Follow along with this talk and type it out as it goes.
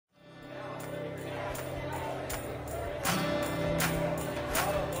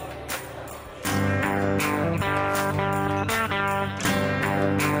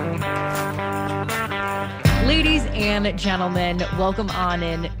and gentlemen, welcome on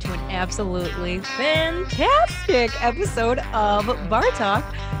in to an absolutely fantastic episode of Bar Talk.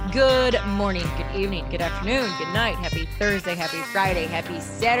 Good morning, good evening, good afternoon, good night, happy Thursday, happy Friday, happy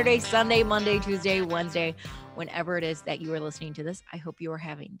Saturday, Sunday, Monday, Tuesday, Wednesday, whenever it is that you are listening to this. I hope you are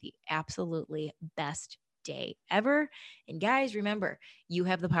having the absolutely best day ever. And guys, remember, you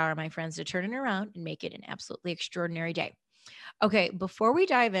have the power, my friends, to turn it around and make it an absolutely extraordinary day. Okay, before we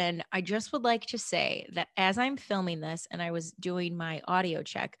dive in, I just would like to say that as I'm filming this and I was doing my audio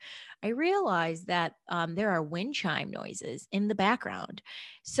check, I realized that there are wind chime noises in the background.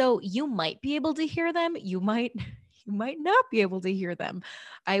 So you might be able to hear them. You might you might not be able to hear them.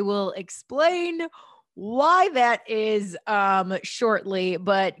 I will explain why that is shortly,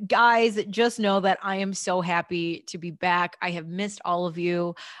 but guys, just know that I am so happy to be back. I have missed all of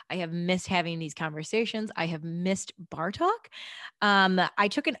you. I have missed having these conversations. I have missed Bar Talk. I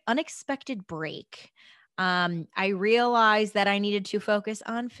took an unexpected break. I realized that I needed to focus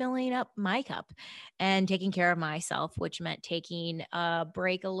on filling up my cup and taking care of myself, which meant taking a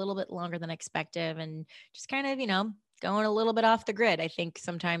break a little bit longer than expected and just kind of, going a little bit off the grid. I think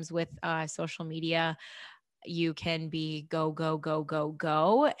sometimes with social media, you can be go, go, go, go,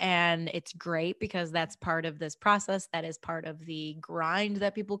 go. And it's great because that's part of this process. That is part of the grind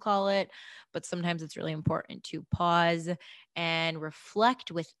that people call it. But sometimes it's really important to pause and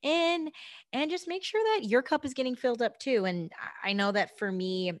reflect within and just make sure that your cup is getting filled up too. And I know that for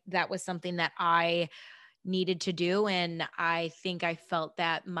me, that was something that I needed to do. And I think I felt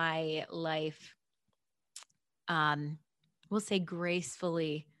that my life, we'll say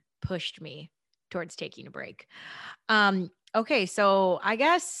gracefully pushed me towards taking a break. Okay, so I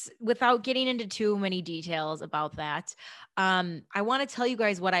guess without getting into too many details about that, I want to tell you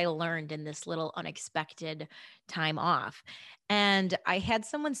guys what I learned in this little unexpected time off. And I had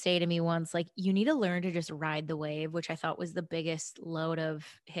someone say to me once, like, you need to learn to just ride the wave, which I thought was the biggest load of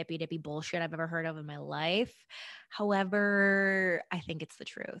hippy dippy bullshit I've ever heard of in my life. However, I think it's the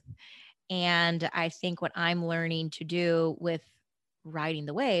truth. And I think what I'm learning to do with riding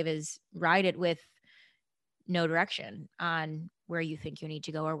the wave is ride it with no direction on where you think you need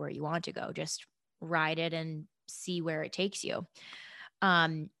to go or where you want to go. Just ride it and see where it takes you.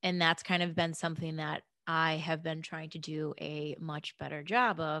 And that's kind of been something that I have been trying to do a much better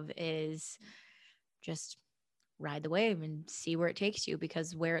job of is just ride the wave and see where it takes you,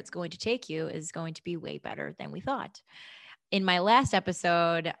 because where it's going to take you is going to be way better than we thought. In my last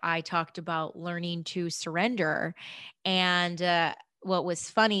episode, I talked about learning to surrender. And what was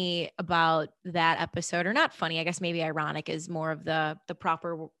funny about that episode, or not funny, I guess maybe ironic is more of the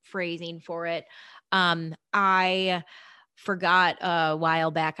proper phrasing for it. I forgot a while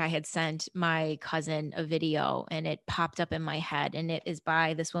back I had sent my cousin a video and it popped up in my head, and it is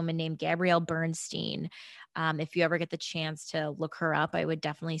by this woman named Gabrielle Bernstein. If you ever get the chance to look her up, I would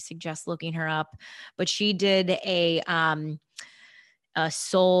definitely suggest looking her up. But she did a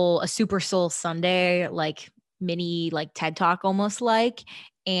Super Soul Sunday, like mini, like TED Talk almost like.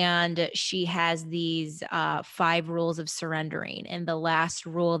 And she has these 5 rules of surrendering. And the last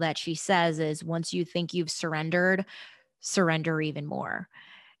rule that she says is once you think you've surrendered, surrender even more.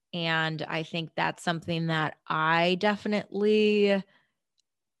 And I think that's something that I definitely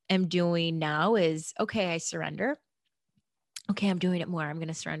am doing now is, okay, I surrender. Okay, I'm doing it more. I'm going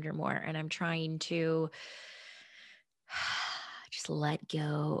to surrender more. And I'm trying to just let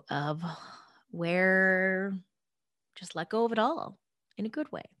go of just let go of it all in a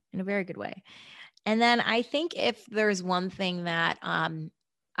good way, in a very good way. And then I think if there's one thing that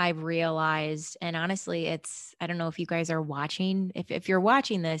I've realized, and honestly, I don't know if you guys are watching. If you're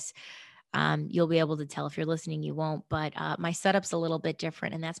watching this, you'll be able to tell. If you're listening, you won't. But my setup's a little bit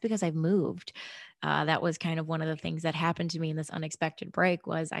different, and that's because I've moved. That was kind of one of the things that happened to me in this unexpected break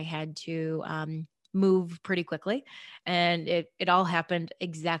was I had to move pretty quickly, and it all happened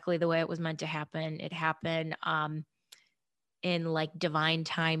exactly the way it was meant to happen. It happened in like divine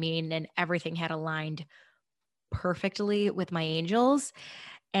timing, and everything had aligned perfectly with my angels.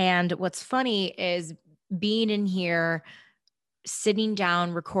 And what's funny is being in here, sitting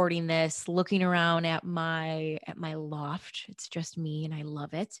down, recording this, looking around at my loft. It's just me and I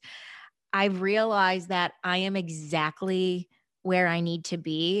love it. I've realized that I am exactly where I need to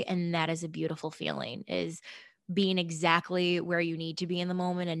be, and that is a beautiful feeling, is being exactly where you need to be in the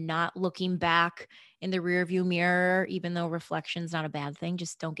moment and not looking back in the rearview mirror, even though reflection's not a bad thing.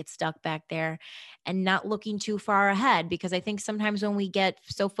 Just don't get stuck back there, and not looking too far ahead, because I think sometimes when we get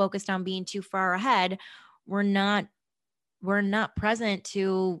so focused on being too far ahead, we're not present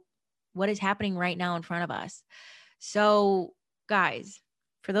to what is happening right now in front of us. So, guys,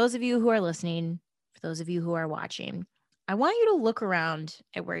 for those of you who are listening, for those of you who are watching, I want you to look around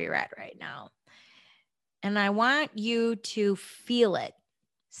at where you're at right now. And I want you to feel it,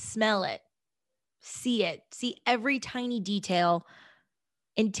 smell it, see every tiny detail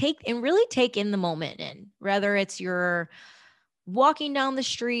and really take in the moment in, whether it's you're walking down the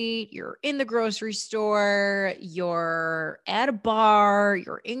street, you're in the grocery store, you're at a bar,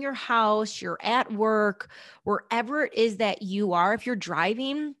 you're in your house, you're at work, wherever it is that you are. If you're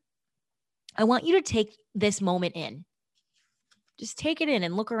driving, I want you to take this moment in. Just take it in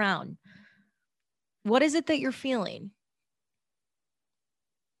and look around. What is it that you're feeling?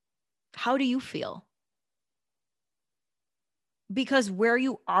 How do you feel? Because where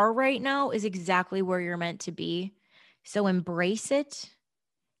you are right now is exactly where you're meant to be. So embrace it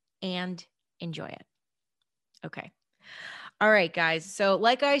and enjoy it. Okay. All right, guys. So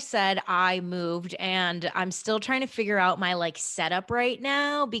like I said, I moved and I'm still trying to figure out my like setup right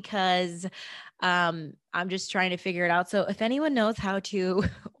now because I'm just trying to figure it out. So if anyone knows how to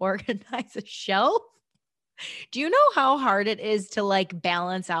organize a shelf, do you know how hard it is to like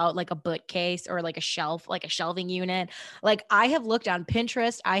balance out like a bookcase or like a shelf, like a shelving unit? Like I have looked on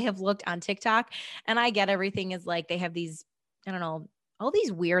Pinterest, I have looked on TikTok, and I get everything is like they have these, I don't know, all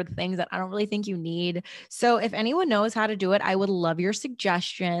these weird things that I don't really think you need. So if anyone knows how to do it, I would love your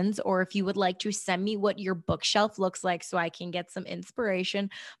suggestions. Or if you would like to send me what your bookshelf looks like so I can get some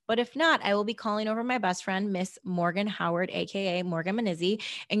inspiration. But if not, I will be calling over my best friend, Miss Morgan Howard, AKA Morgan Manizzi,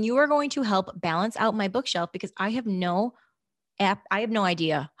 and you are going to help balance out my bookshelf because I have no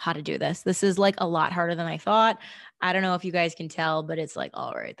idea how to do this. This is like a lot harder than I thought. I don't know if you guys can tell, but it's like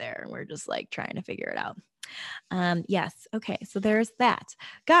all right there. And we're just like trying to figure it out. Yes. Okay. So there's that.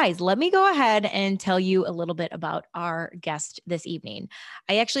 Guys, let me go ahead and tell you a little bit about our guest this evening.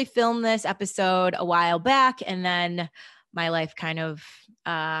 I actually filmed this episode a while back and then my life kind of,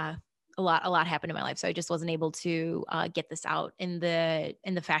 a lot happened in my life. So I just wasn't able to get this out in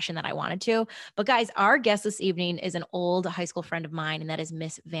the fashion that I wanted to. But guys, our guest this evening is an old high school friend of mine, and that is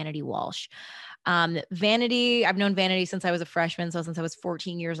Miss Vanity Walsh. Vanity, I've known Vanity since I was a freshman, so since I was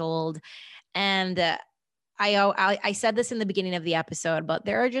 14 years old. And I said this in the beginning of the episode, but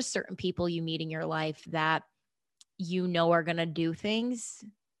there are just certain people you meet in your life that you know are going to do things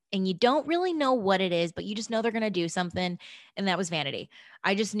and you don't really know what it is, but you just know they're going to do something. And that was Vanity.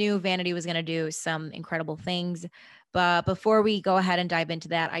 I just knew Vanity was going to do some incredible things. But before we go ahead and dive into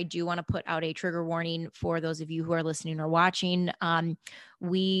that, I do want to put out a trigger warning for those of you who are listening or watching.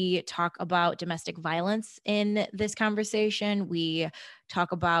 We talk about domestic violence in this conversation. We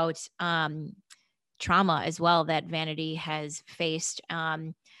talk about trauma as well that Vanity has faced.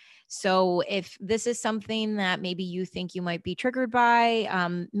 So if this is something that maybe you think you might be triggered by,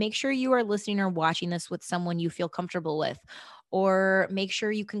 make sure you are listening or watching this with someone you feel comfortable with, or make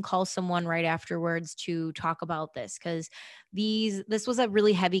sure you can call someone right afterwards to talk about this because this was a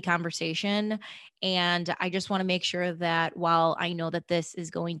really heavy conversation. And I just want to make sure that while I know that this is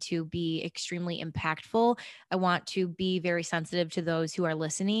going to be extremely impactful, I want to be very sensitive to those who are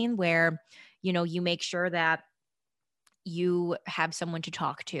listening where you make sure that you have someone to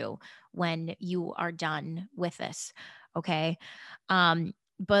talk to when you are done with this. Okay.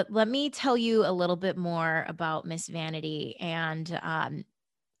 But let me tell you a little bit more about Miss Vanity. And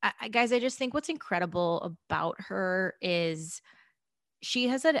guys, I just think what's incredible about her is she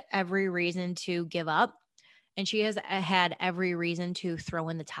has had every reason to give up and she has had every reason to throw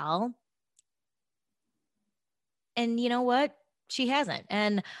in the towel. And you know what? She hasn't.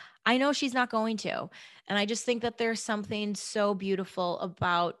 And I know she's not going to. And I just think that there's something so beautiful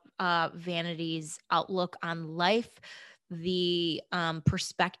about Vanity's outlook on life, the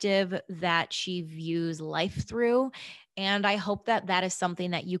perspective that she views life through. And I hope that that is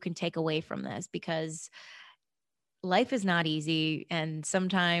something that you can take away from this because life is not easy. And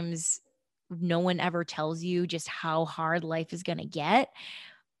sometimes no one ever tells you just how hard life is going to get.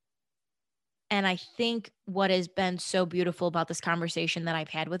 And I think what has been so beautiful about this conversation that I've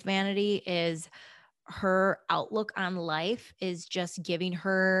had with Vanity is her outlook on life is just giving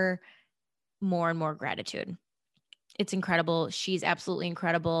her more and more gratitude. It's incredible. She's absolutely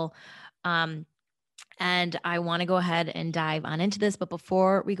incredible. And I want to go ahead and dive on into this. But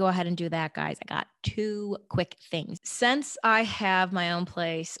before we go ahead and do that, guys, I got two quick things. Since I have my own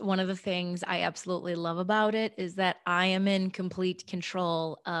place, one of the things I absolutely love about it is that I am in complete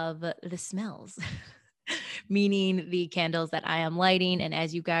control of the smells. Meaning the candles that I am lighting. And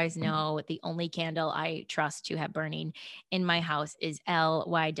as you guys know, the only candle I trust to have burning in my house is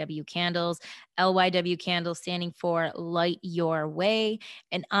LYW candles. LYW candles standing for Light Your Way.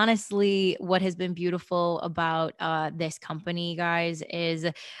 And honestly, what has been beautiful about this company, guys, is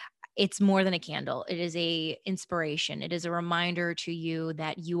It's more than a candle. It is a inspiration. It is a reminder to you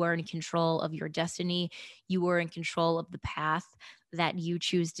that you are in control of your destiny. You are in control of the path that you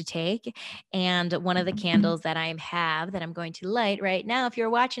choose to take. And one of the candles that I have that I'm going to light right now, if you're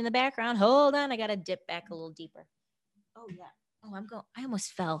watching the background, hold on, I got to dip back a little deeper. Oh yeah. Oh, I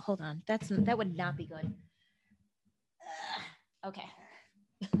almost fell. Hold on. That would not be good. Okay.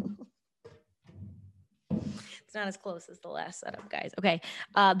 It's not as close as the last setup, guys. Okay.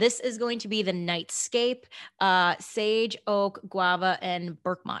 This is going to be the Nightscape, Sage, Oak, Guava, and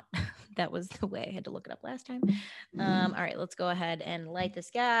Berkmont. That was the way I had to look it up last time. All right, let's go ahead and light this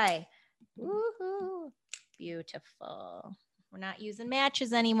guy. Woohoo. Beautiful. We're not using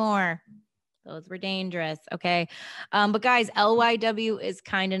matches anymore. Those were dangerous. Okay. But guys, LYW is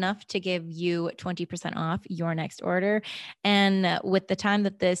kind enough to give you 20% off your next order. And with the time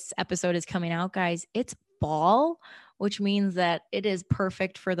that this episode is coming out, guys, it's fall, which means that it is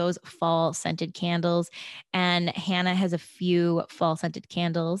perfect for those fall scented candles. And Hannah has a few fall scented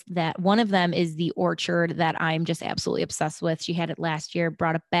candles that one of them is the Orchard that I'm just absolutely obsessed with. She had it last year,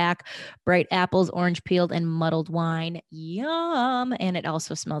 brought it back, bright apples, orange peeled, and muddled wine. Yum. And it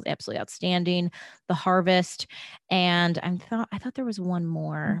also smells absolutely outstanding. The Harvest. And I thought there was one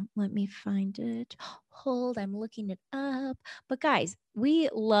more. Let me find it. Hold, I'm looking it up. But guys, we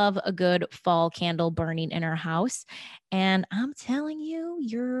love a good fall candle burning in our house. And I'm telling you,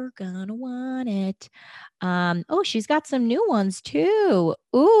 you're gonna want it. Oh, she's got some new ones too.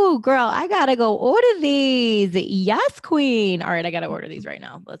 Ooh, girl, I gotta go order these. Yes, queen. All right, I gotta order these right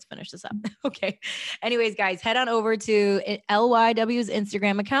now. Let's finish this up. Okay. Anyways, guys, head on over to LYW's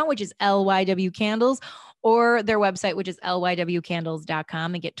Instagram account, which is LYW Candles, or their website, which is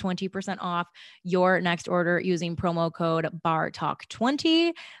lywcandles.com, and get 20% off your next order using promo code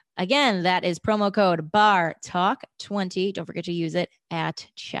BARTALK20. Again, that is promo code BARTALK20. Don't forget to use it at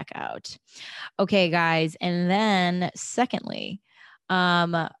checkout. Okay, guys. And then secondly,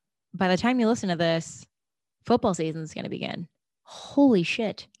 by the time you listen to this, football season is going to begin. Holy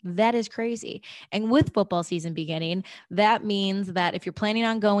shit, that is crazy. And with football season beginning, that means that if you're planning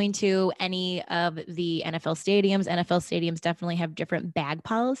on going to any of the NFL stadiums definitely have different bag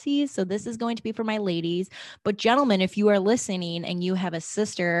policies. So this is going to be for my ladies. But gentlemen, if you are listening and you have a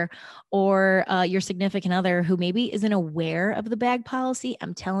sister or your significant other who maybe isn't aware of the bag policy,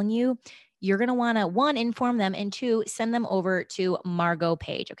 I'm telling you, you're going to want to, one, inform them, and two, send them over to Margot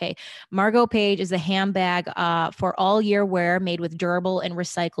Page. Okay. Margot Page is a handbag for all year wear made with durable and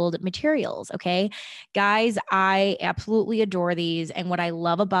recycled materials. Okay. Guys, I absolutely adore these. And what I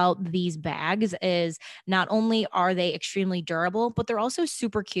love about these bags is not only are they extremely durable, but they're also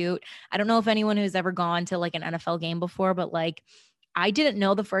super cute. I don't know if anyone who's ever gone to like an NFL game before, but like, I didn't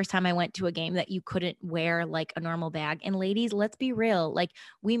know the first time I went to a game that you couldn't wear like a normal bag. And ladies, let's be real. Like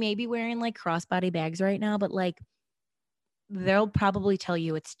we may be wearing like crossbody bags right now, but like they'll probably tell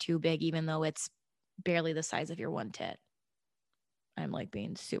you it's too big, even though it's barely the size of your one tit. I'm like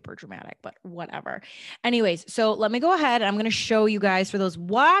being super dramatic, but whatever. Anyways, so let me go ahead. I'm going to show you guys, for those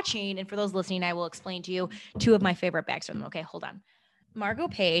watching and for those listening, I will explain to you two of my favorite bags from them. Okay, hold on. Margot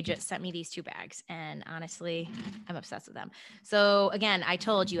Page sent me these two bags, and honestly, I'm obsessed with them. So again, I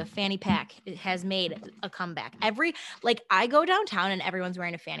told you a fanny pack has made a comeback. I go downtown and everyone's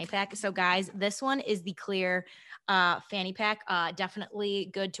wearing a fanny pack. So guys, this one is the clear fanny pack. Definitely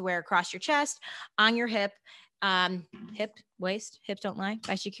good to wear across your chest, on your hip. Waist, hips don't lie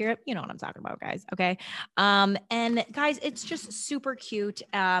by Shakira. You know what I'm talking about, guys. Okay. And guys, it's just super cute.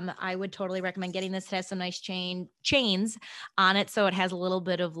 I would totally recommend getting this. It has some nice chains on it. So it has a little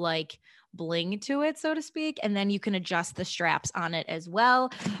bit of like bling to it, so to speak. And then you can adjust the straps on it as well.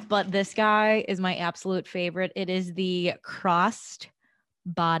 But this guy is my absolute favorite. It is the crossed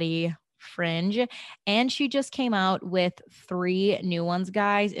body fringe. And she just came out with 3 new ones,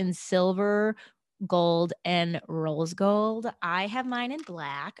 guys, in silver, gold, and rose gold. I have mine in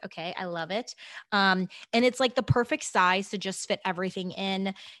black. Okay. I love it. And it's like the perfect size to just fit everything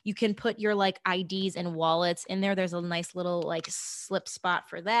in. You can put your like IDs and wallets in there. There's a nice little like slip spot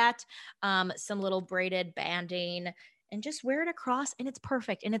for that. Some little braided banding, and just wear it across, and it's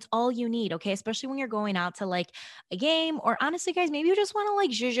perfect. And it's all you need. Okay. Especially when you're going out to like a game, or honestly, guys, maybe you just want to like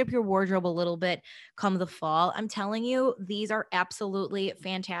zhuzh up your wardrobe a little bit come the fall. I'm telling you, these are absolutely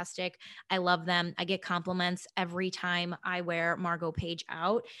fantastic. I love them. I get compliments every time I wear Margot Page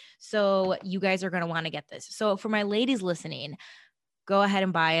out. So you guys are going to want to get this. So for my ladies listening, Go ahead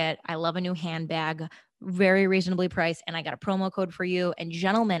and buy it. I love a new handbag, very reasonably priced, and I got a promo code for you. And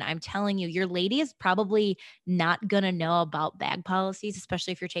gentlemen, I'm telling you, your lady is probably not going to know about bag policies,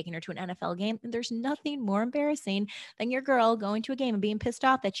 especially if you're taking her to an NFL game. And there's nothing more embarrassing than your girl going to a game and being pissed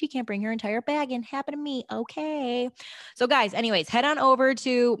off that she can't bring her entire bag in. Happened to me. Okay. So guys, anyways, head on over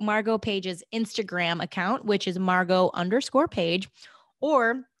to Margot Page's Instagram account, which is Margot_Page,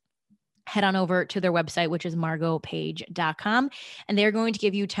 or head on over to their website, which is margotpage.com, and they're going to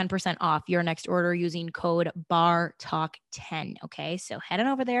give you 10% off your next order using code BARTALK10. Okay, so head on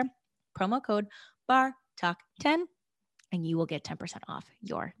over there, promo code BARTALK10, and you will get 10% off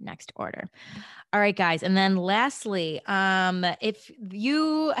your next order. All right, guys. And then lastly, if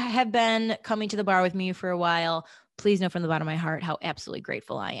you have been coming to the bar with me for a while, please know from the bottom of my heart how absolutely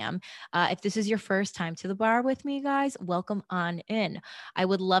grateful I am. If this is your first time to the bar with me, guys, welcome on in. I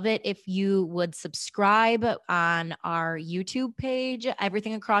would love it if you would subscribe on our YouTube page.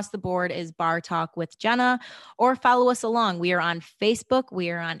 Everything across the board is Bar Talk with Jenna, or follow us along. We are on Facebook, we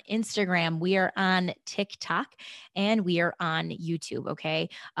are on Instagram, we are on TikTok, and we are on YouTube. Okay.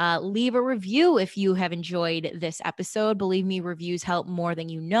 Leave a review if you have enjoyed this episode. Believe me, reviews help more than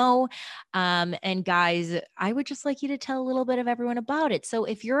you know. And guys, I would just like you to tell a little bit of everyone about it. So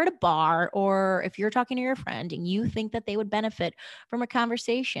if you're at a bar, or if you're talking to your friend and you think that they would benefit from a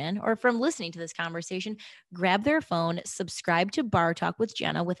conversation or from listening to this conversation, grab their phone, subscribe to Bar Talk with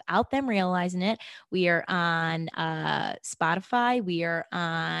Jenna without them realizing it. We are on Spotify. We are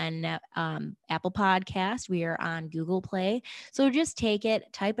on Apple Podcast. We are on Google Play. So just take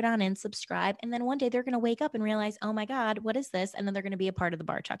it, type it on in, subscribe. And then one day they're going to wake up and realize, oh my God, what is this? And then they're going to be a part of the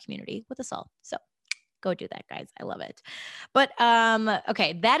Bar Talk community with us all. So go do that, guys. I love it. But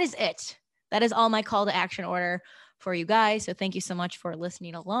okay, that is it. That is all my call to action order for you guys. So thank you so much for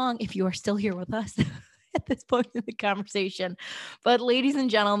listening along, if you are still here with us at this point in the conversation. But ladies and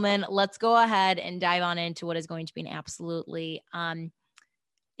gentlemen, let's go ahead and dive on into what is going to be an absolutely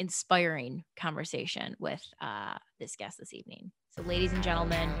inspiring conversation with this guest this evening. So ladies and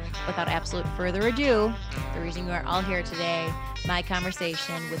gentlemen, without absolute further ado, the reason you are all here today, my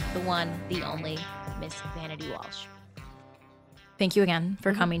conversation with the one, the only Miss Vanity Walsh. Thank you again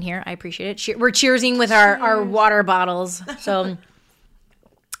for coming here. I appreciate it. We're cheersing with our water bottles. So,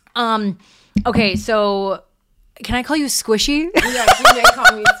 okay, so can I call you Squishy? Yes, you may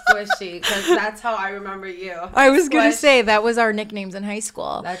call me Squishy, because that's how I remember you. I was going to say, that was our nicknames in high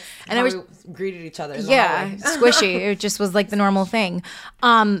school. That's how we greeted each other. Squishy. It just was like the normal thing.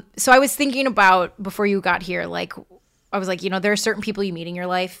 So I was thinking about, before you got here, like, I was like, there are certain people you meet in your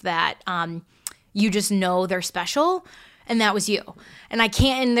life that you just know they're special. And that was you.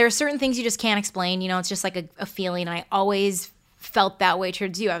 And there are certain things you just can't explain. It's just like a feeling. I always felt that way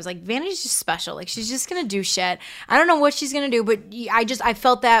towards you. I was like, Vanity's just special. Like, she's just going to do shit. I don't know what she's going to do, but I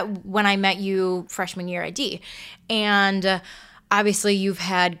felt that when I met you freshman year at D. And obviously you've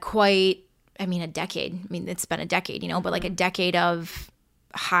had a decade. I mean, it's been a decade, but like a decade of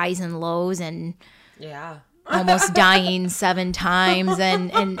highs and lows, and yeah. Almost dying 7 times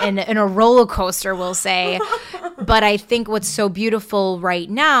and a roller coaster, we'll say. But I think what's so beautiful right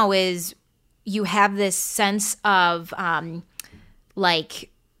now is you have this sense of like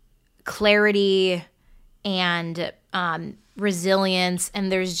clarity and resilience.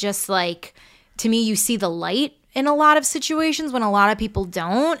 And there's just like, to me, you see the light in a lot of situations when a lot of people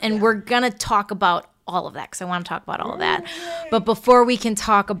don't. And we're going to talk about all of that, because I want to talk about all of that. But before we can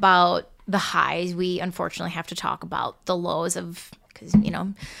talk about the highs, we unfortunately have to talk about the lows because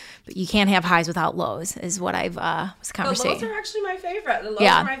but you can't have highs without lows, is what I've was conversation. The lows are actually my favorite. The lows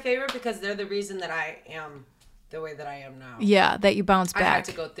are my favorite because they're the reason that I am the way that I am now. Yeah, that you bounce back. I had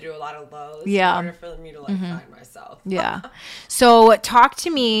to go through a lot of lows in order for me to find myself. Yeah. So talk to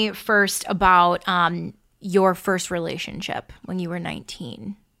me first about your first relationship when you were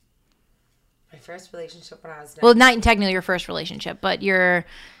 19. My first relationship when I was 19. Well, not technically your first relationship, but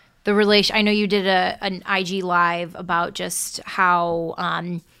the relation. I know you did an IG live about just how,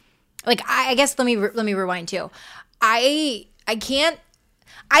 I guess let me rewind too. I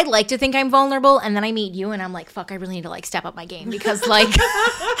like to think I'm vulnerable, and then I meet you, and I'm like, fuck, I really need to like step up my game, because like,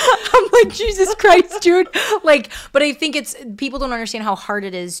 I'm like, Jesus Christ, dude. Like, but I think people don't understand how hard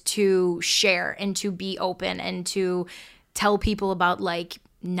it is to share and to be open and to tell people about like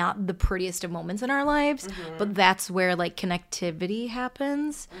not the prettiest of moments in our lives, but that's where like connectivity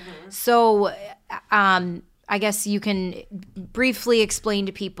happens. So I guess you can briefly explain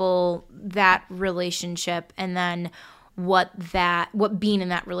to people that relationship, and then what being in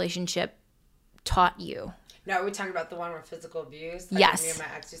that relationship taught you. Now, are we talking about the one where physical abuse? Yes. Me and my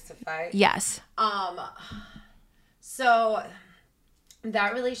ex used to fight? Yes. So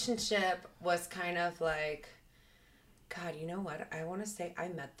that relationship was kind of like, God, you know what? I want to say I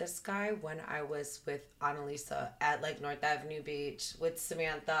met this guy when I was with Annalisa at like North Avenue Beach with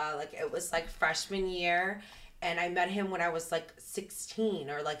Samantha. Like it was like freshman year. And I met him when I was like 16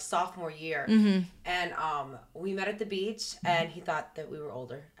 or like sophomore year. Mm-hmm. And we met at the beach and he thought that we were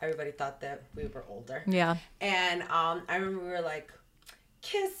older. Everybody thought that we were older. Yeah. And I remember we were like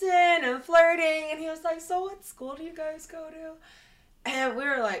kissing and flirting. And he was like, so what school do you guys go to? And we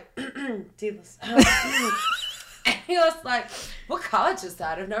were like, Divas. And he was like, what college is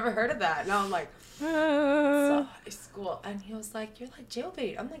that? I've never heard of that. And I'm like, it's a high school. And he was like, you're like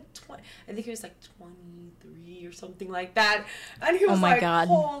jailbait. I'm like 20. I think he was like 23 or something like that. And he was God.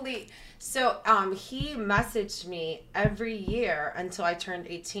 Holy. So he messaged me every year until I turned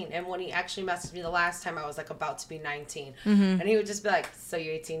 18. And when he actually messaged me the last time, I was like about to be 19. Mm-hmm. And he would just be like, so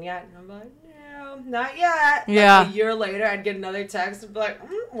you 18 yet? And I'm like, no, not yet. Yeah. Like a year later, I'd get another text and be like,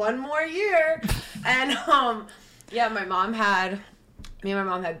 one more year. And yeah, me and my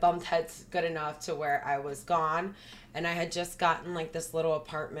mom had bumped heads good enough to where I was gone, and I had just gotten like this little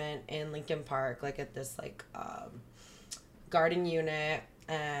apartment in Lincoln Park, like at this like garden unit,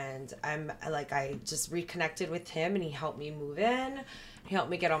 and I just reconnected with him, and he helped me move in, he helped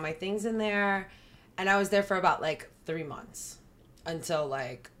me get all my things in there, and I was there for about like 3 months until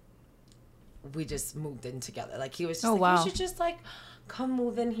like we just moved in together. Like he was just wow. You should just like come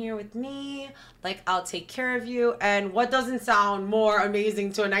move in here with me, like I'll take care of you. And what doesn't sound more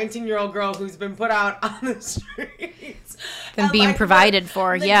amazing to a 19-year-old girl who's been put out on the streets than being like, provided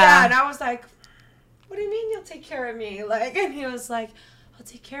for. Like, yeah. And I was like, what do you mean you'll take care of me? Like, and he was like, I'll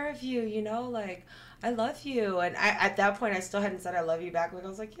take care of you, you know, like I love you. And at that point I still hadn't said I love you back. Like I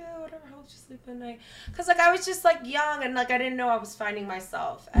was like, yeah, whatever, I'll just sleep at night, because like I was just like young and like I didn't know I was finding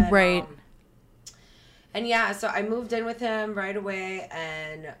myself. And, right. And yeah, so I moved in with him right away,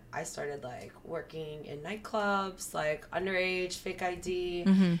 and I started like working in nightclubs, like underage, fake ID,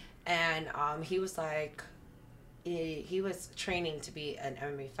 mm-hmm. And he was like, he was training to be an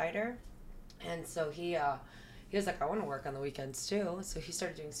MMA fighter, and so he was like, I want to work on the weekends too. So he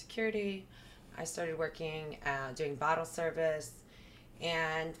started doing security. I started working doing bottle service.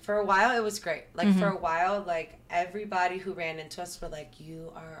 And for a while, it was great. Like, mm-hmm. for a while, like, everybody who ran into us were like,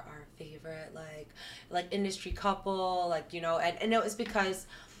 you are our favorite, like industry couple, like, you know. And it was because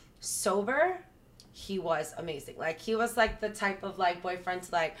sober, he was amazing. Like, he was, like, the type of, like, boyfriend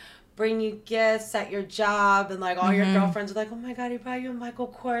to, like, bring you gifts at your job. And, like, all mm-hmm. your girlfriends were like, oh, my God, he brought you a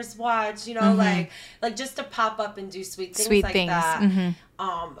Michael Kors watch, you know. Mm-hmm. Like, just to pop up and do sweet things like that.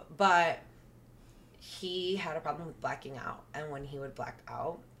 Mm-hmm. But he had a problem with blacking out, and when he would black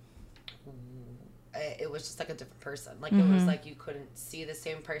out, it was just like a different person. Like mm-hmm. it was like you couldn't see the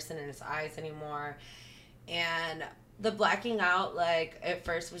same person in his eyes anymore. And the blacking out, like at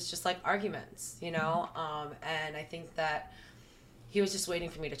first was just like arguments, you know. And I think that he was just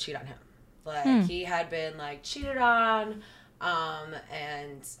waiting for me to cheat on him. Like he had been like cheated on,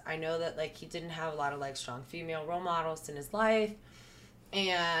 and I know that like he didn't have a lot of like strong female role models in his life.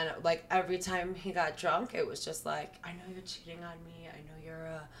 And, like, every time he got drunk, it was just like, I know you're cheating on me. I know you're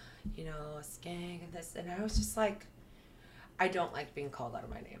a skank and this. And I was just like, I don't like being called out of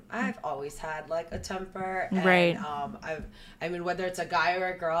my name. I've always had, like, a temper. And, right. I mean, whether it's a guy or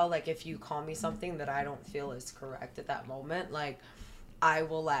a girl, like, if you call me something that I don't feel is correct at that moment, like, I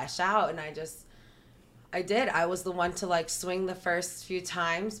will lash out. And I did. I was the one to, like, swing the first few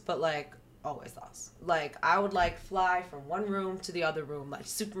times, but, like, always lost. Like, I would, like, fly from one room to the other room, like,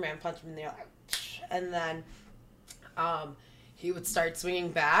 Superman punch me in the air, like, and then, he would start swinging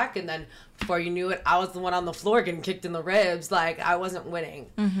back, and then before you knew it, I was the one on the floor getting kicked in the ribs. Like, I wasn't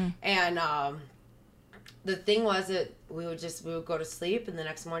winning. Mm-hmm. And, the thing was that we would go to sleep, and the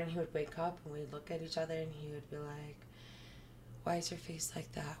next morning he would wake up, and we'd look at each other, and he would be like, why is your face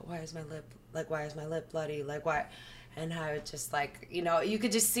like that? Why is my lip bloody? Like, why? And I would just, like, you know, you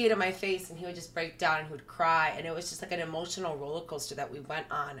could just see it in my face, and he would just break down and he would cry. And it was just like an emotional roller coaster that we went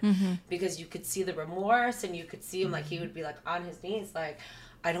on, mm-hmm. because you could see the remorse, and you could see him, like, he would be, like, on his knees, like,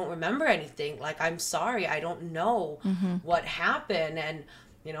 I don't remember anything. Like, I'm sorry. I don't know mm-hmm. what happened. And,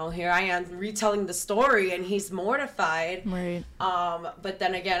 you know, here I am retelling the story, and he's mortified. Right. But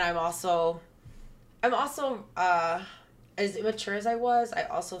then again, I'm also as immature as I was, I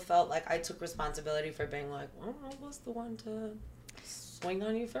also felt like I took responsibility for being like, well, I was the one to swing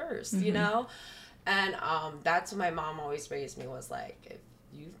on you first, mm-hmm. you know? And that's what my mom always raised me, was like, if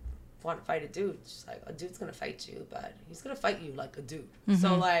you want to fight a dude, she's like, a dude's going to fight you, but he's going to fight you like a dude. Mm-hmm.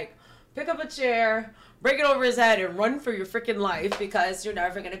 So, like, pick up a chair, break it over his head, and run for your freaking life, because you're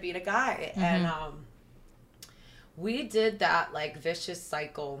never going to beat a guy. Mm-hmm. And we did that like vicious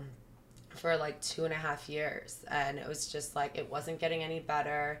cycle for like 2.5 years, and it was just like it wasn't getting any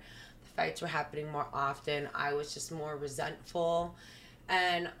better. The fights were happening more often. I was just more resentful,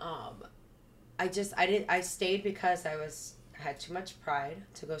 and I stayed because I had too much pride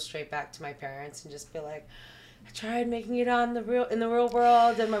to go straight back to my parents and just be like, I tried making it in the real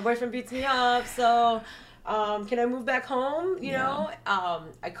world, and my boyfriend beats me up, so can I move back home? You know,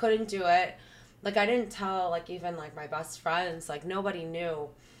 I couldn't do it. Like, I didn't tell, like, even like my best friends, like, nobody knew.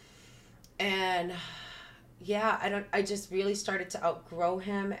 And yeah, I just really started to outgrow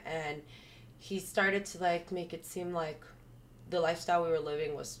him, and he started to like make it seem like the lifestyle we were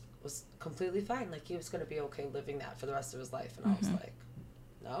living was completely fine. Like, he was going to be okay living that for the rest of his life. And I was like,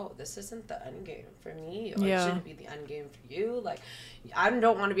 no, this isn't the end game for me. Or it shouldn't be the end game for you. Like, I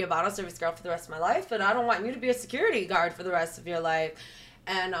don't want to be a bottle service girl for the rest of my life, but I don't want you to be a security guard for the rest of your life.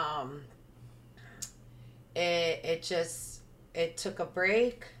 And it took a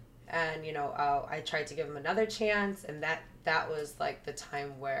break, and you know, I tried to give him another chance, and that was like the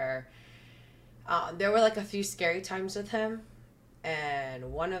time where there were like a few scary times with him.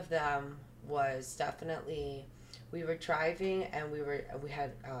 And one of them was definitely, we were driving, and we were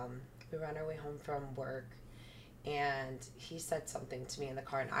on our way home from work, and he said something to me in the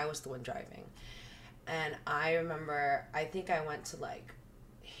car, and I was the one driving. And I remember, I think I went to like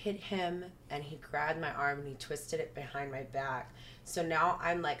hit him, and he grabbed my arm and he twisted it behind my back. So now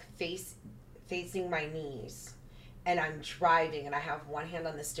I'm like facing my knees, and I'm driving, and I have one hand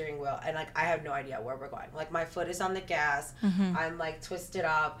on the steering wheel, and like I have no idea where we're going. Like, my foot is on the gas. I'm like twisted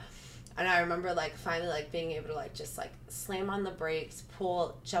up, and I remember like finally like being able to like just like slam on the brakes,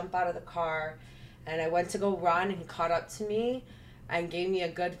 jump out of the car, and I went to go run, and he caught up to me and gave me a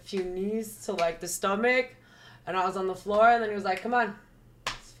good few knees to like the stomach, and I was on the floor, and then he was like, "Come on,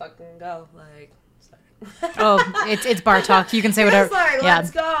 let's fucking go." Like, oh, it's bar talk. You can say whatever. He was like, let's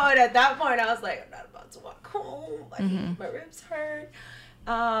go. And at that point, I was like, I'm not about to walk home. Like, my ribs hurt.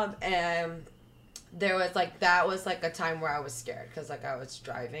 And there was like, that was like a time where I was scared, because like I was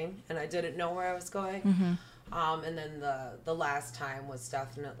driving and I didn't know where I was going. And then the last time was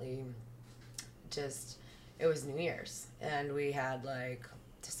definitely just, it was New Year's, and we had like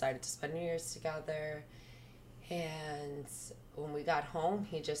decided to spend New Year's together. And when we got home,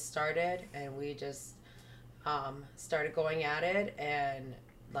 he just started, and we just started going at it, and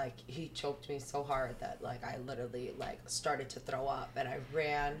like he choked me so hard that like I literally like started to throw up, and I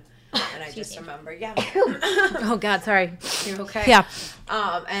ran, and I just remember, oh God, sorry. You're okay? Yeah.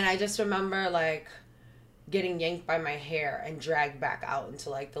 And I just remember like getting yanked by my hair and dragged back out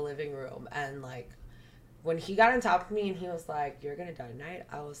into like the living room, and like when he got on top of me and he was like, "You're gonna die tonight,"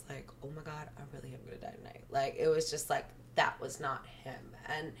 I was like, "Oh my God, I really am gonna die tonight." Like, it was just like, that was not him.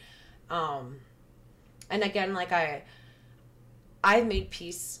 And again, like I've made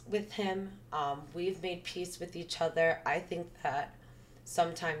peace with him. We've made peace with each other. I think that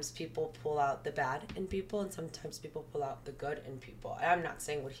sometimes people pull out the bad in people, and sometimes people pull out the good in people. I'm not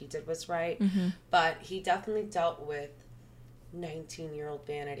saying what he did was right, but he definitely dealt with 19-year-old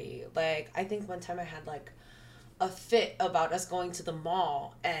vanity. Like, I think one time I had like a fit about us going to the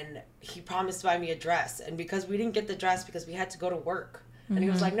mall, and he promised to buy me a dress, and because we didn't get the dress because we had to go to work, and he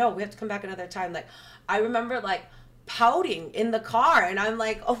was like, "No, we have to come back another time." Like, I remember like pouting in the car, and I'm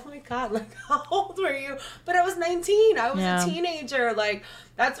like, "Oh my God, like, how old were you?" But I was 19. I was a teenager. Like,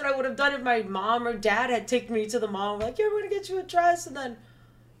 that's what I would have done if my mom or dad had taken me to the mall. I'm like, "Yeah, we're gonna get you a dress," and then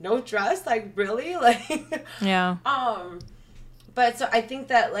no dress. Like, really? Like, yeah. But so I think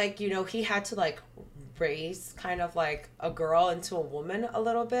that, like, you know, he had to like raise kind of like a girl into a woman a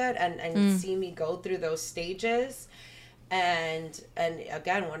little bit, and see me go through those stages. And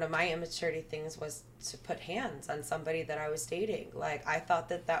again, one of my immaturity things was to put hands on somebody that I was dating. Like, I thought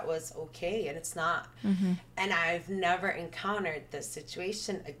that was okay, and it's not. And I've never encountered this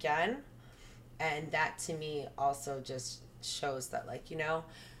situation again. And that to me also just shows that, like, you know,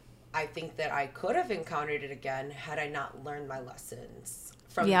 I think that I could have encountered it again had I not learned my lessons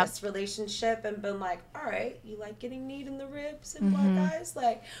from this relationship and been like, all right, you like getting kneed in the ribs and black eyes?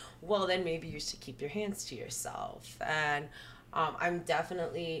 Like, well, then maybe you should keep your hands to yourself. And I'm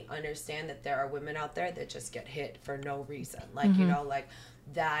definitely understand that there are women out there that just get hit for no reason. Like, you know, like,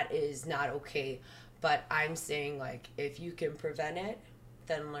 that is not okay. But I'm saying, like, if you can prevent it,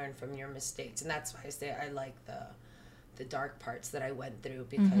 then learn from your mistakes. And that's why I say I like the dark parts that I went through,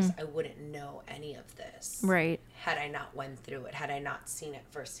 because I wouldn't know any of this had I not went through it, had I not seen it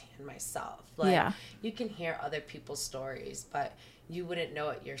firsthand myself. Like, you can hear other people's stories, but you wouldn't know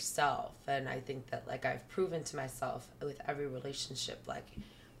it yourself. And I think that, like, I've proven to myself with every relationship, like,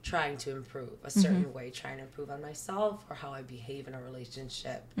 trying to improve a certain way, trying to improve on myself or how I behave in a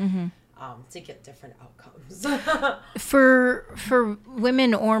relationship to get different outcomes. For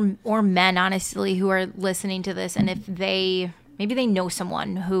women or men, honestly, who are listening to this, and if maybe they know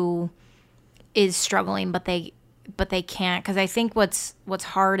someone who is struggling, but they can't, because I think what's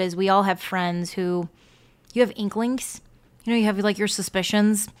hard is we all have friends who you have inklings, you have like your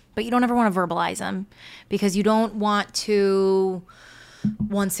suspicions, but you don't ever want to verbalize them because you don't want to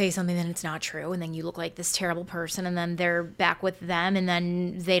say something that it's not true, and then you look like this terrible person, and then they're back with them, and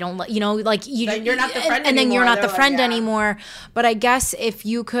then they don't like you're not the friend and then you're not the They're friend like, anymore. But I guess if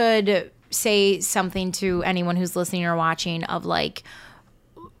you could say something to anyone who's listening or watching of like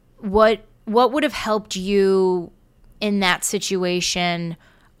what would have helped you in that situation,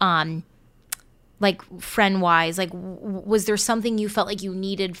 like friend wise, like was there something you felt like you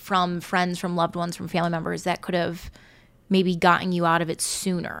needed from friends, from loved ones, from family members that could have maybe gotten you out of it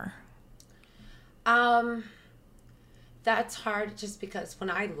sooner? That's hard just because when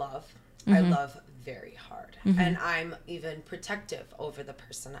I love very hard. And I'm even protective over the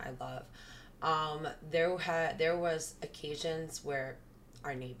person I love. There was occasions where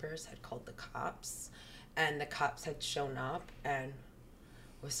our neighbors had called the cops, and the cops had shown up, and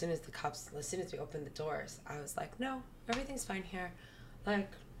as soon as we opened the doors, I was like, no, everything's fine here. Like,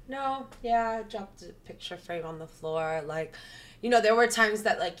 no, yeah, I dropped a picture frame on the floor. Like, there were times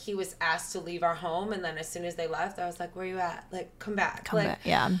that like he was asked to leave our home, and then as soon as they left, I was like, where you at? Like, come back.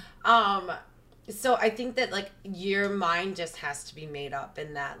 Yeah. So I think that like your mind just has to be made up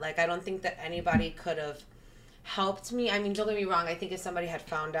in that. Like, I don't think that anybody could have helped me. I mean, don't get me wrong. I think if somebody had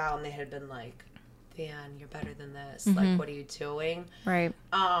found out and they had been like, Van, you're better than this. Like, what are you doing? Right.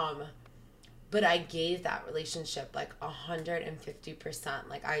 But I gave that relationship like 150%.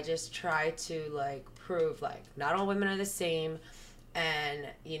 Like, I just tried to like prove like not all women are the same. And,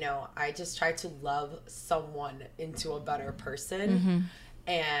 I just tried to love someone into a better person.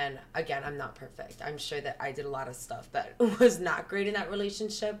 And again, I'm not perfect. I'm sure that I did a lot of stuff that was not great in that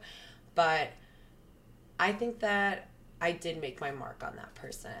relationship. But I think that I did make my mark on that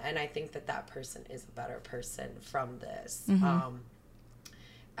person. And I think that that person is a better person from this.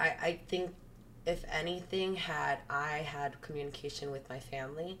 I think if anything, had I had communication with my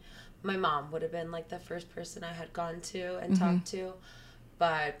family, my mom would have been like the first person I had gone to and talked to.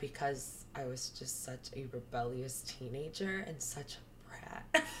 But because I was just such a rebellious teenager and such a brat,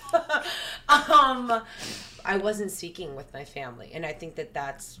 I wasn't speaking with my family. And I think that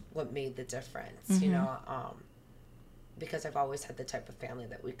that's what made the difference, because I've always had the type of family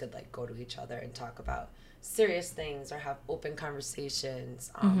that we could like go to each other and talk about serious things or have open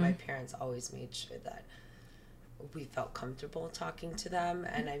conversations. My parents always made sure that we felt comfortable talking to them.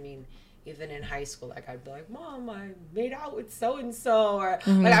 And I mean, even in high school, like I'd be like, Mom, I made out with so-and-so, or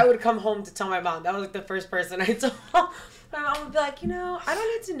like I would come home to tell my mom. That was like the first person I told. My mom would be like, I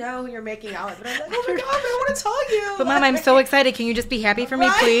don't need to know who you're making out with. But I'm like, oh my God, I want to tell you. But Mom, I'm so excited. Can you just be happy for me,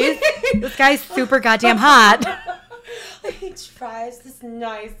 please? This guy's super goddamn hot. He drives this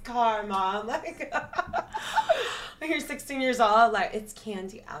nice car, Mom. Like, when you're 16 years old, like, it's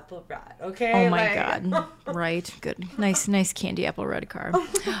candy apple red, okay? Oh my God. Right. Good. Nice candy apple red car.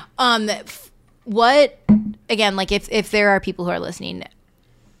 What, again, like if there are people who are listening,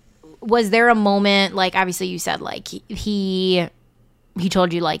 was there a moment, like obviously you said like he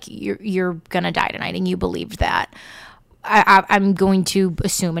told you like you're gonna die tonight, and you believed that. I'm going to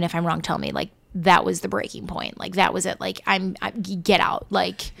assume, and if I'm wrong, tell me, like that was the breaking point. Like that was it. Like I get out.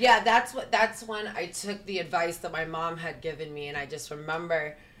 Like, yeah, that's when I took the advice that my mom had given me, and I just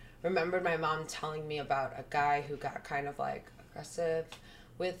remembered my mom telling me about a guy who got kind of like aggressive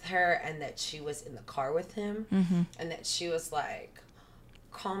with her, and that she was in the car with him, and that she was like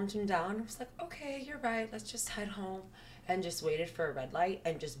calmed him down. I was like, okay, you're right. Let's just head home, and just waited for a red light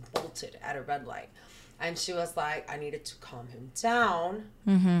and just bolted at a red light. And she was like, I needed to calm him down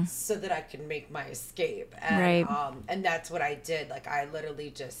so that I could make my escape. And, and that's what I did. Like, I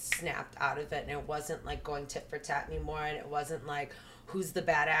literally just snapped out of it. And it wasn't like going tit for tat anymore. And it wasn't like, who's the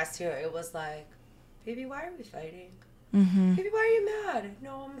badass here? It was like, baby, why are we fighting? Baby, why are you mad?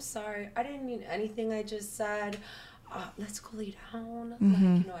 No, I'm sorry. I didn't mean anything I just said. Let's go lay down.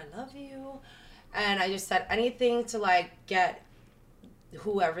 Like, I love you. And I just said anything to like get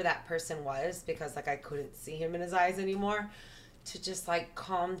whoever that person was, because like I couldn't see him in his eyes anymore, to just like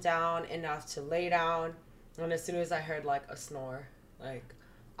calm down enough to lay down. And as soon as I heard like a snore, like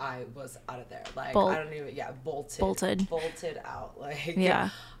I was out of there. Like I don't even bolted out. Like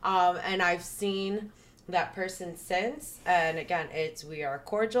and I've seen that person since, and again, we are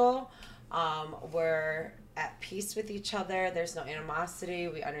cordial. We're at peace with each other. There's no animosity.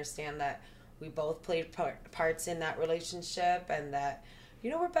 We understand that we both played parts in that relationship, and that, you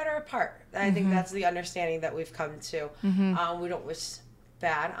know, we're better apart. I think that's the understanding that we've come to. We don't wish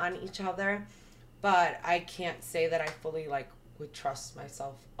bad on each other, but I can't say that I fully like would trust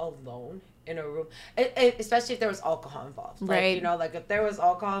myself alone in a room, especially if there was alcohol involved. Like, Right. you know, like if there was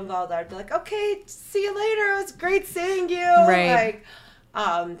alcohol involved, I'd be like, okay, see you later. It was great seeing you. Right.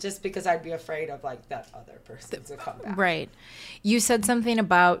 Like, just because I'd be afraid of like that other person to come back. Right. You said something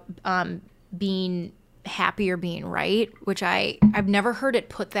about being happy or being right, which I've never heard it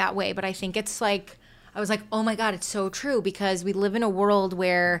put that way, but I think it's like, I was like, oh my God, it's so true, because we live in a world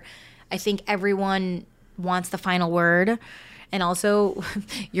where I think everyone wants the final word. And also,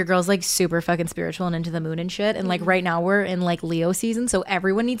 your girl's like super fucking spiritual and into the moon and shit. And like right now we're in like Leo season, so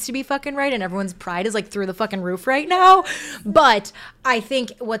everyone needs to be fucking right, and everyone's pride is like through the fucking roof right now. But I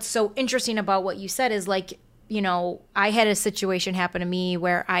think what's so interesting about what you said is like, you know, I had a situation happen to me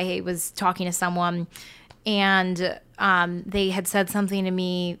where I was talking to someone, and they had said something to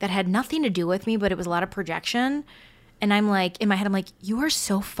me that had nothing to do with me, but it was a lot of projection. And I'm like, in my head, I'm like, you are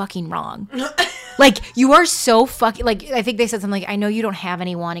so fucking wrong. Like, you are so fucking, like, I think they said something like, I know you don't have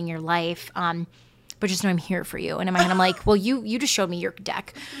anyone in your life, but just know I'm here for you. And in my head, I'm like, well, you just showed me your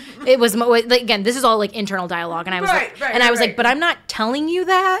deck. It was, like, again, this is all like internal dialogue. And I was like, but I'm not telling you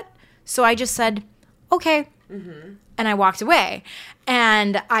that. So I just said, okay. And I walked away.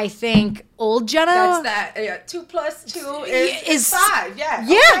 And I think old Jenna. That's that. Yeah, 2 + 2 is 5. Yeah.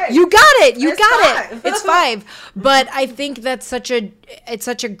 Yeah, okay. you got it. You got 5. it. It's 5. But I think that's such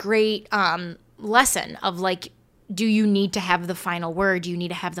a great lesson of like, do you need to have the final word? Do you need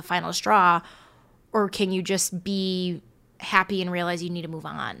to have the final straw? Or can you just be happy and realize you need to move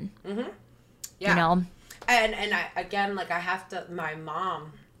on? Yeah. You know? And I, again, like I have to, my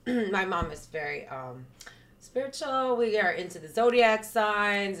mom is very spiritual. We are into the zodiac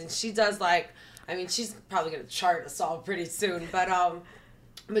signs, and she does like, I mean, she's probably gonna chart us all pretty soon,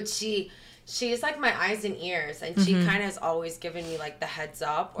 but she is like my eyes and ears, and she kind of has always given me like the heads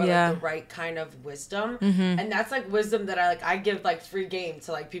up or like the right kind of wisdom, and that's like wisdom that I give like free game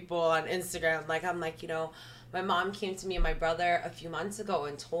to like people on Instagram. Like I'm like, you know, my mom came to me and my brother a few months ago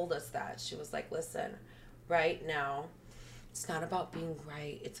and told us that. She was like, listen, right now, it's not about being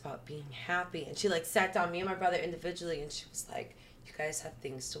right, it's about being happy. And she like sat down me and my brother individually, and she was like, you guys have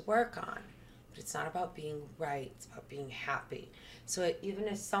things to work on, but it's not about being right, it's about being happy. So even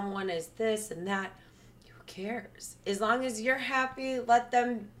if someone is this and that, who cares? As long as you're happy, let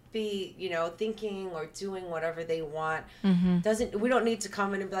them be, you know, thinking or doing whatever they want. We don't need to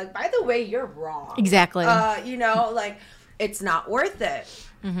come in and be like, by the way, you're wrong. Exactly. You know, like it's not worth it.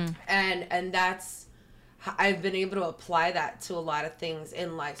 And that's, I've been able to apply that to a lot of things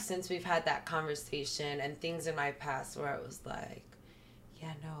in life since we've had that conversation, and things in my past where it was like,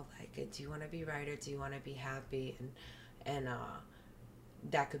 yeah, no, like, do you want to be right or do you want to be happy? And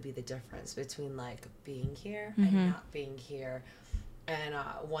that could be the difference between like being here and not being here. And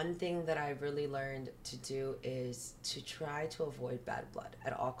one thing that I've really learned to do is to try to avoid bad blood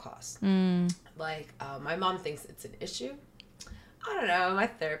at all costs. Like my mom thinks it's an issue. I don't know. My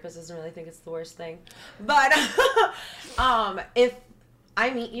therapist doesn't really think it's the worst thing. But if I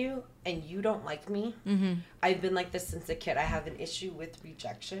meet you and you don't like me, I've been like this since a kid. I have an issue with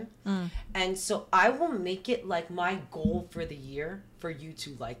rejection. And so I will make it like my goal for the year for you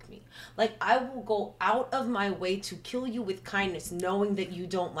to like me. Like I will go out of my way to kill you with kindness, knowing that you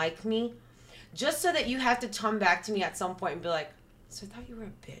don't like me, just so that you have to come back to me at some point and be like, so I thought you were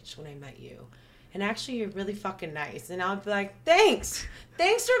a bitch when I met you. And actually, you're really fucking nice. And I'll be like, thanks.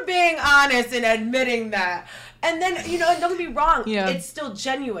 Thanks for being honest and admitting that. And then, you know, don't get me wrong. Yeah. It's still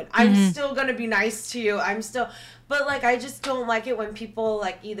genuine. I'm still going to be nice to you. But like, I just don't like it when people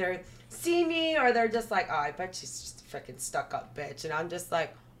like either see me or they're just like, oh, I bet she's just a freaking stuck up bitch. And I'm just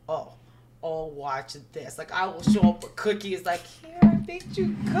like, oh, watch this. Like, I will show up with cookies. Like, here, I baked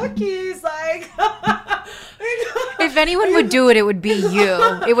you cookies. Like, If anyone would do it, it would be you.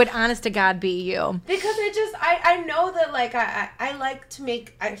 It would, honest to God, be you. Because I know that, like, I like to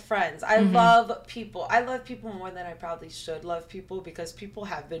make friends. I love people. I love people more than I probably should love people, because people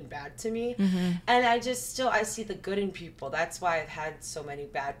have been bad to me. And I see the good in people. That's why I've had so many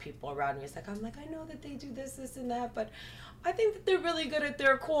bad people around me. It's like, I'm like, I know that they do this, and that, but I think that they're really good at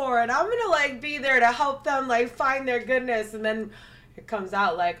their core, and I'm gonna like be there to help them like find their goodness. And then it comes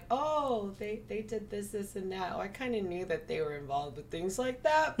out like, oh, they did this, and that. Oh, I kind of knew that they were involved with things like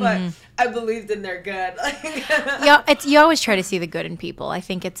that, but I believed in their good. Yeah, you always try to see the good in people. I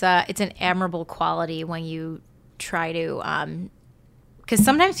think it's an admirable quality when you try to, because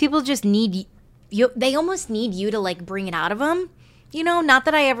sometimes people just need they almost need you to like bring it out of them. You know, not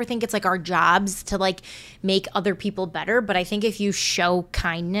that I ever think it's like our jobs to like make other people better, but I think if you show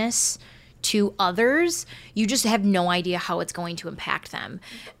kindness to others, you just have no idea how it's going to impact them.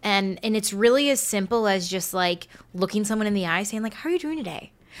 And it's really as simple as just like looking someone in the eye saying like, how are you doing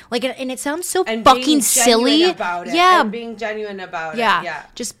today? Like, and it sounds so and fucking silly. About it. Yeah. And being genuine about it. Yeah.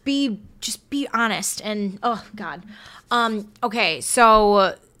 Just be honest. And oh God. Okay.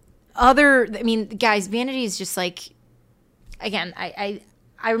 So guys, vanity is just like, again, I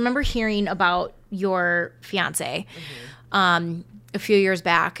remember hearing about your fiance, a few years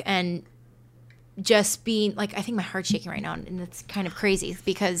back, and just being like, I think my heart's shaking right now, and it's kind of crazy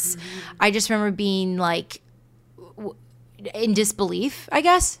because I just remember being like in disbelief, I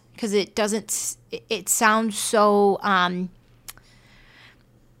guess, because it sounds so, I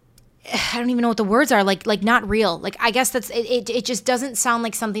don't even know what the words are, like not real. Like, I guess it just doesn't sound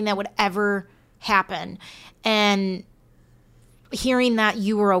like something that would ever happen. And hearing that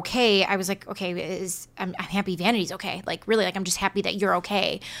you were okay, I was like, okay, I'm happy Vanity's okay. Like, really, like, I'm just happy that you're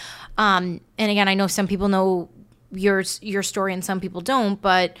okay. And again, I know some people know your story and some people don't,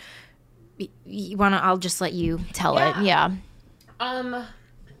 but I'll just let you tell it. Yeah.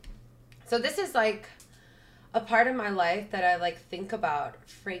 So this is like a part of my life that I like think about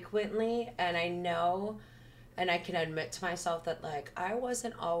frequently, and I know and I can admit to myself that like I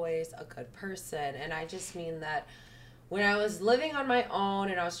wasn't always a good person. And I just mean that when I was living on my own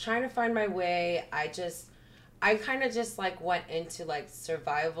and I was trying to find my way, I kind of just like went into like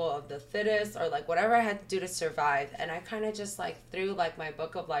survival of the fittest, or like whatever I had to do to survive. And I kind of just like threw like my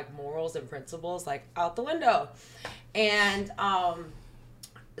book of like morals and principles like out the window. And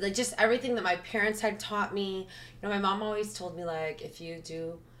like just everything that my parents had taught me. You know, my mom always told me like, if you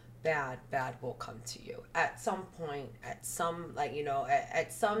do bad will come to you at some point, at some like, you know,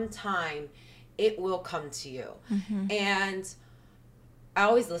 at some time it will come to you. And I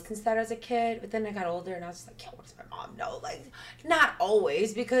always listened to that as a kid, but then I got older and I was just like, yeah, what does my mom know? Like, not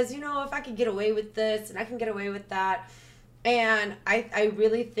always, because, you know, if I could get away with this and I can get away with that. And I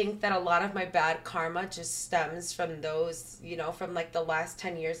really think that a lot of my bad karma just stems from those, you know, from like the last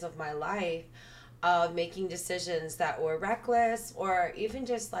 10 years of my life of making decisions that were reckless or even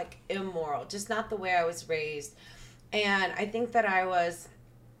just like immoral, just not the way I was raised. And I think that I was,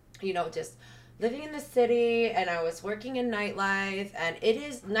 you know, just living in the city, and I was working in nightlife, and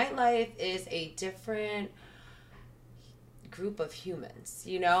nightlife is a different group of humans,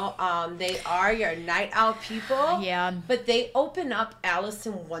 you know. They are your night out people, but they open up Alice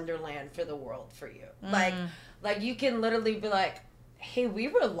in Wonderland for the world for you. Like you can literally be like, hey, we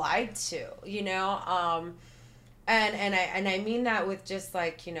were lied to, you know. And I mean that with just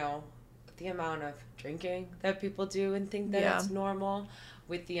like, you know, the amount of drinking that people do and think that it's normal,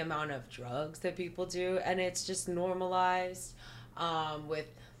 with the amount of drugs that people do, and it's just normalized,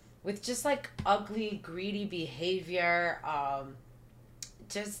 with just like ugly, greedy behavior.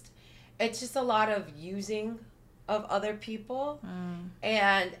 It's just a lot of using of other people,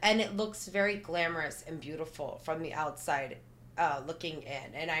 and it looks very glamorous and beautiful from the outside, looking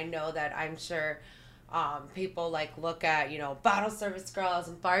in. And I know that I'm sure people like look at, you know, bottle service girls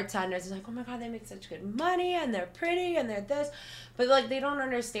and bartenders and like, oh my God, they make such good money and they're pretty and they're this, but like they don't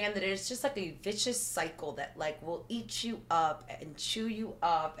understand that it's just like a vicious cycle that like will eat you up and chew you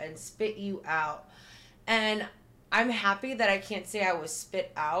up and spit you out. And I'm happy that I can't say I was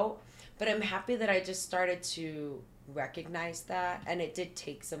spit out, but I'm happy that I just started to recognize that. And it did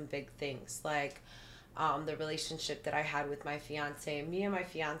take some big things, like the relationship that I had with my fiance. Me and my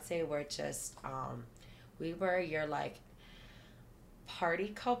fiance were just we were your like party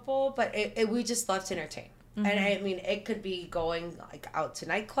couple, but we just loved to entertain. And I mean, it could be going like out to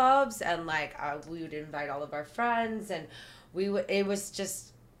nightclubs, and like we would invite all of our friends, and it was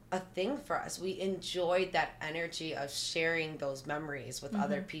just a thing for us. We enjoyed that energy of sharing those memories with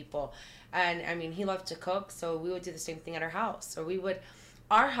other people. And I mean, he loved to cook, so we would do the same thing at our house. Or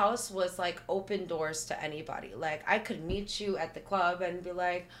our house was like open doors to anybody. Like I could meet you at the club and be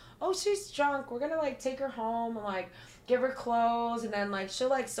like, oh, she's drunk, we're gonna like take her home and like give her clothes, and then like she'll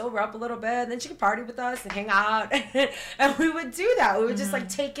like sober up a little bit, and then she could party with us and hang out. And we would do that. We would just like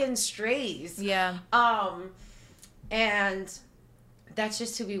take in strays. And that's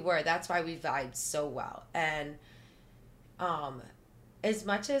just who we were. That's why we vibed so well. And as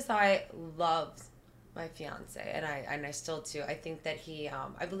much as I loved my fiance, and I still do, I think that he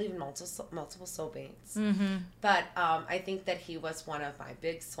I believe in multiple soulmates, but I think that he was one of my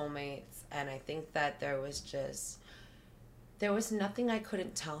big soulmates. And I think that there was nothing I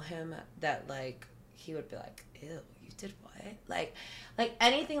couldn't tell him that like he would be like, ew, you you did what? Like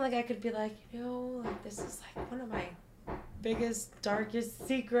anything, like I could be like, like this is like one of my biggest, darkest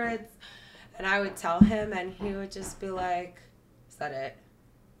secrets. And I would tell him, and he would just be like, is that it?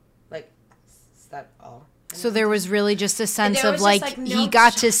 Like, is that all? So there was really just a sense of like no he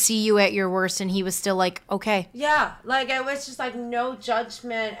got to see you at your worst, and he was still like, okay. Yeah, like it was just like no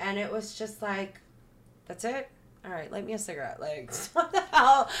judgment, and it was just like, that's it? All right, light me a cigarette. Like, what the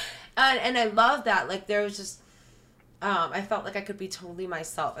hell? And I love that. Like, there was just, I felt like I could be totally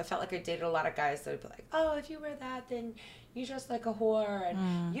myself. I felt like I dated a lot of guys that would be like, oh, if you were that, then you dress like a whore,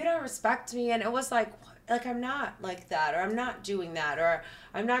 and you don't respect me. And it was like I'm not like that, or I'm not doing that, or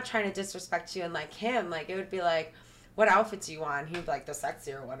I'm not trying to disrespect you. And like him, like it would be like, what outfit do you want? He'd be like, the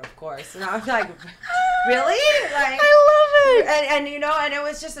sexier one, of course. And I was like, really? Like, I love it. And and it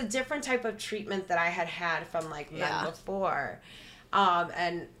was just a different type of treatment that I had from like men before.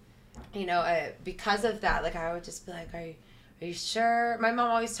 And because of that, like I would just be like, are you sure? My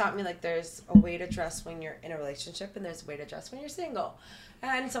mom always taught me like there's a way to dress when you're in a relationship, and there's a way to dress when you're single.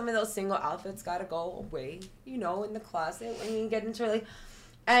 And some of those single outfits gotta go away, in the closet when you get into it.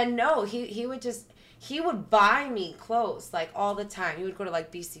 And no, he would buy me clothes like all the time. He would go to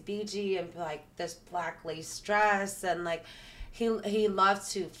like BCBG and be like this black lace dress, and like he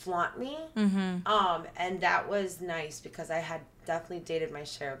loved to flaunt me. Mm-hmm. And that was nice because I had definitely dated my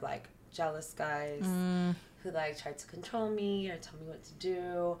share of like jealous guys who like tried to control me or tell me what to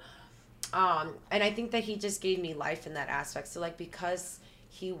do. And I think that he just gave me life in that aspect. So like because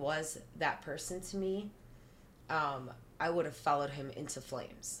he was that person to me, I would have followed him into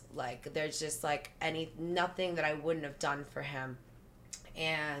flames. Like there's just like nothing that I wouldn't have done for him.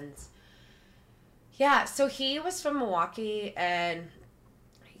 And yeah, so he was from Milwaukee, and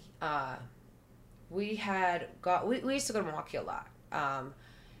we used to go to Milwaukee a lot.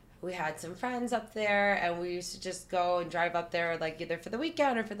 We had some friends up there, and we used to just go and drive up there like either for the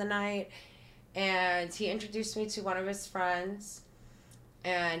weekend or for the night. And he introduced me to one of his friends,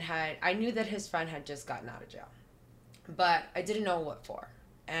 and I knew that his friend had just gotten out of jail, but I didn't know what for.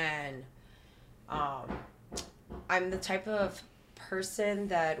 And I'm the type of person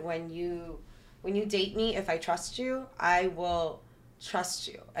that when you date me, if I trust you, I will trust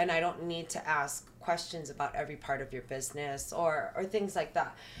you, and I don't need to ask questions about every part of your business or things like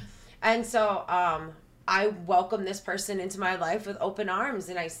that. And so I welcomed this person into my life with open arms,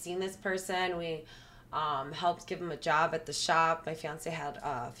 and I seen this person. We helped give him a job at the shop. My fiance had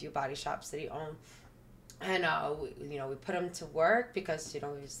a few body shops that he owned, and we put him to work because he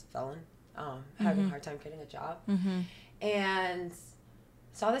was a felon, having a hard time getting a job, and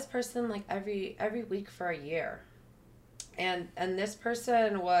saw this person like every week for a year. And this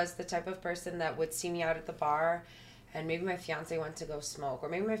person was the type of person that would see me out at the bar, and maybe my fiance went to go smoke, or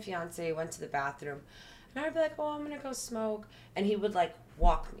maybe my fiance went to the bathroom, and I'd be like, oh, I'm gonna go smoke, and he would like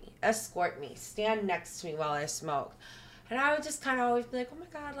walk me, escort me, stand next to me while I smoked. And I would just kind of always be like, oh my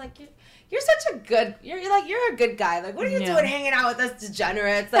God, like you're such a good, you're a good guy. Like, what are you doing hanging out with us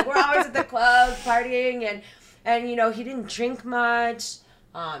degenerates? Like, we're always at the club partying, and he didn't drink much.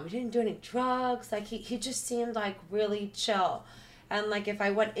 He didn't do any drugs. Like, he just seemed like really chill. And like if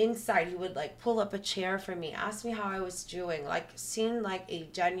I went inside, he would like pull up a chair for me, ask me how I was doing, like seemed like a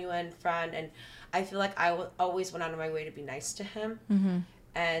genuine friend. And I feel like I always went out of my way to be nice to him,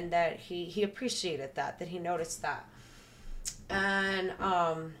 and that he appreciated that he noticed that. And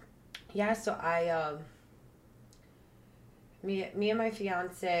so I me and my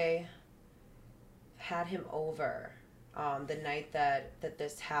fiance had him over the night that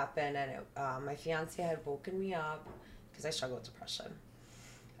this happened, and my fiance had woken me up because I struggle with depression,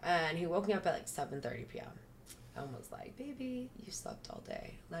 and he woke me up at like 7:30 p.m. and was like, baby, you slept all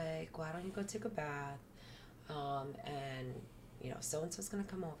day, like why don't you go take a bath, and so and so's gonna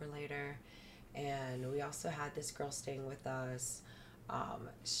come over later. And we also had this girl staying with us.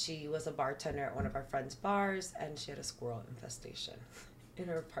 She was a bartender at one of our friends' bars, and she had a squirrel infestation in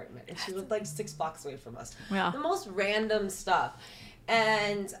her apartment, and she lived like 6 blocks away from us. The most random stuff.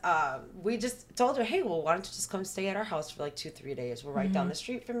 And we just told her, hey, well, why don't you just come stay at our house for like 2-3 days? We're right down the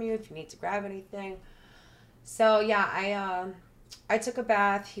street from you if you need to grab anything. So yeah, I took a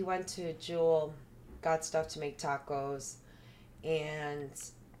bath. He went to Jewel, got stuff to make tacos, and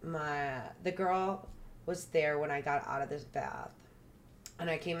the girl was there when I got out of this bath. And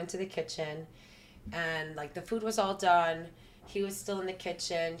I came into the kitchen, and like the food was all done. He was still in the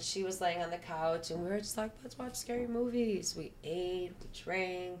kitchen. She was laying on the couch, and we were just like, let's watch scary movies. We ate, we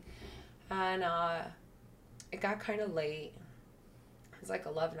drank, and it got kind of late. It was like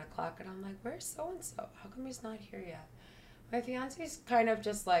 11 o'clock, and I'm like, where's so-and-so? How come he's not here yet? My fiance's kind of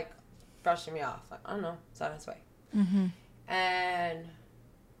just like brushing me off. Like, I don't know, it's on his way. And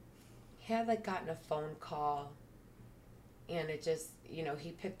he had like gotten a phone call, and it just, you know,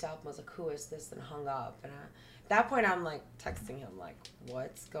 he picked up and was like, who is this, and hung up. And at that point I'm like texting him like,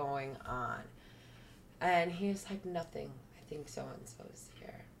 what's going on? And he was like, nothing, I think so and so's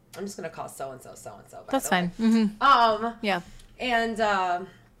here. I'm just gonna call so and so That's fine. Mm-hmm. Yeah. And the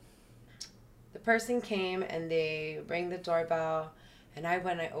person came and they rang the doorbell, and I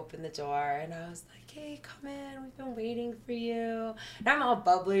opened the door, and I was like, hey, come in, we've been waiting for you. And I'm all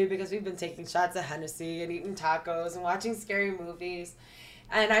bubbly because we've been taking shots of Hennessy and eating tacos and watching scary movies.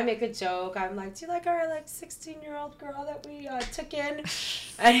 And I make a joke. I'm like, do you like our like 16-year-old girl that we took in?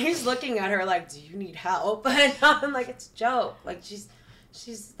 And he's looking at her like, do you need help? And I'm like, it's a joke. Like,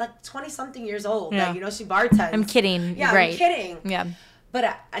 she's like 20-something years old. Yeah. Like, you know, she bartends. I'm kidding. Yeah, right. I'm kidding. Yeah.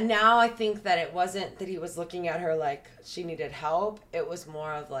 But now I think that it wasn't that he was looking at her like she needed help. It was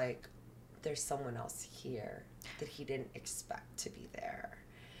more of like, there's someone else here that he didn't expect to be there.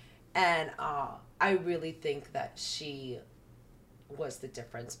 And I really think that she was the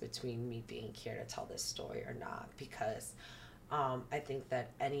difference between me being here to tell this story or not. Because I think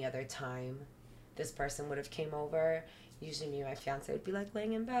that any other time this person would have came over, usually me and my fiance would be like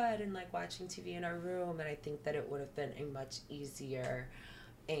laying in bed and like watching TV in our room, and I think that it would have been a much easier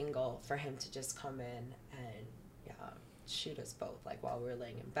angle for him to just come in and shoot us both like while we were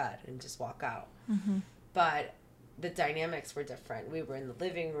laying in bed and just walk out. But the dynamics were different. We were in the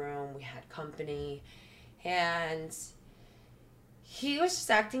living room, we had company, and he was just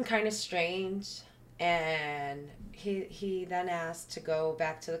acting kind of strange. And he then asked to go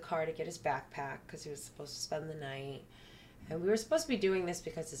back to the car to get his backpack because he was supposed to spend the night. And we were supposed to be doing this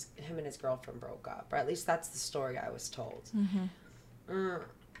because him and his girlfriend broke up. Or at least that's the story I was told.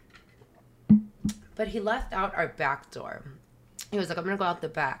 But he left out our back door. He was like, I'm going to go out the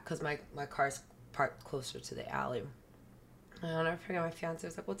back because my car's parked closer to the alley. And I'll never forget, my fiance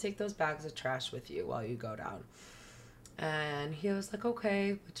was like, well, take those bags of trash with you while you go down. And he was like,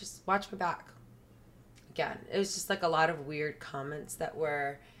 okay, but just watch my back. Again, it was just like a lot of weird comments that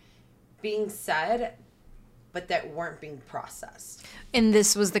were being said, but that weren't being processed. And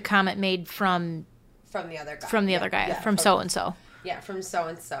this was the comment made from the other guy. From the other guy, from so-and-so. Yeah, from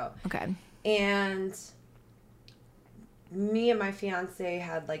so-and-so. Okay. And me and my fiance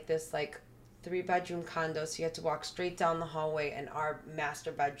had like this like 3-bedroom condo, so you had to walk straight down the hallway, and our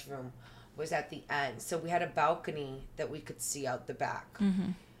master bedroom was at the end. So we had a balcony that we could see out the back.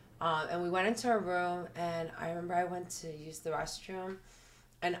 And we went into our room, and I remember I went to use the restroom,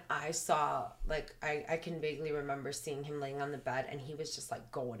 and I saw, like, I can vaguely remember seeing him laying on the bed, and he was just,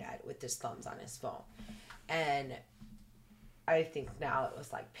 like, going at it with his thumbs on his phone. And I think now it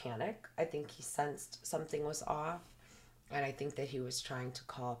was, like, panic. I think he sensed something was off, and I think that he was trying to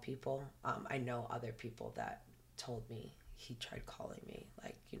call people. I know other people that told me he tried calling me,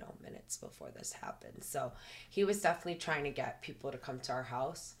 like, you know, minutes before this happened. So he was definitely trying to get people to come to our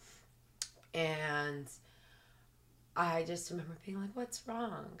house. And I just remember being like, what's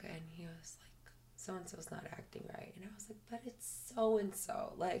wrong? And he was like, so-and-so's not acting right. And I was like, but it's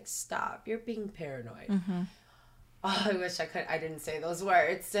so-and-so. Like, stop. You're being paranoid. Oh, I wish I didn't say those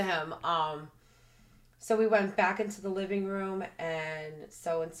words to him. So we went back into the living room, and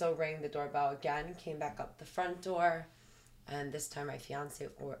so-and-so rang the doorbell again, came back up the front door. And this time my fiance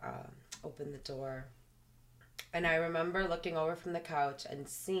opened the door. And I remember looking over from the couch and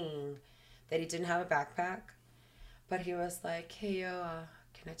seeing that he didn't have a backpack. But he was like, hey,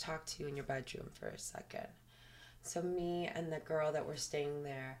 can I talk to you in your bedroom for a second? So me and the girl that were staying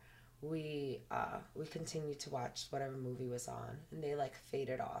there, we continued to watch whatever movie was on. And they, like,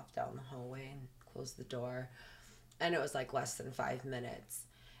 faded off down the hallway and closed the door. And it was, like, less than 5 minutes.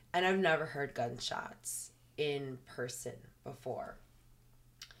 And I've never heard gunshots in person before.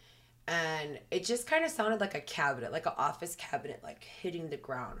 And it just kind of sounded like a cabinet, like an office cabinet, like hitting the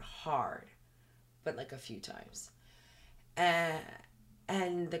ground hard, but like a few times.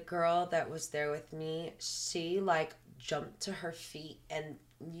 And the girl that was there with me, she like jumped to her feet, and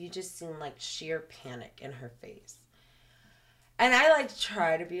you just seen like sheer panic in her face. And I like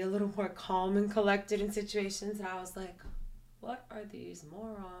try to be a little more calm and collected in situations, and I was like, what are these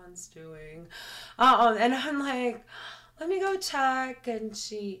morons doing? And I'm like, let me go check. And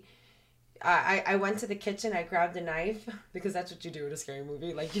I went to the kitchen. I grabbed a knife, because that's what you do in a scary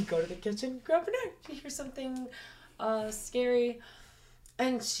movie. Like, you go to the kitchen, grab a knife. You hear something scary.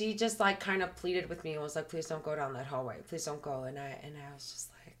 And she just, like, kind of pleaded with me and was like, please don't go down that hallway. Please don't go. And I was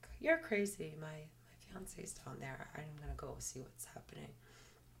just like, you're crazy. My fiance's down there. I'm going to go see what's happening.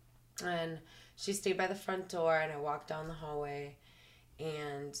 And she stayed by the front door, and I walked down the hallway,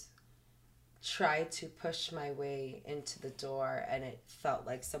 and tried to push my way into the door, and it felt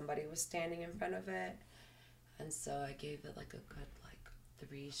like somebody was standing in front of it. And so I gave it like a good like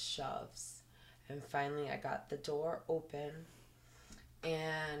 3 shoves. And finally I got the door open,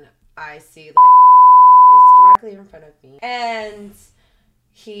 and I see like is directly in front of me, and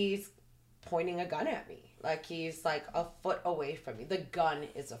he's pointing a gun at me. Like he's like a foot away from me. The gun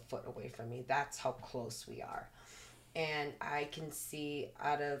is a foot away from me. That's how close we are. And I can see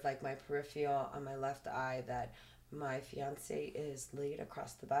out of like my peripheral on my left eye that my fiance is laid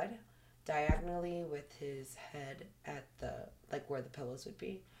across the bed diagonally with his head at the like where the pillows would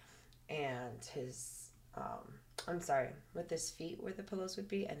be, and his with his feet where the pillows would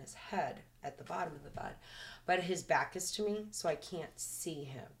be, and his head at the bottom of the bed. But his back is to me, so I can't see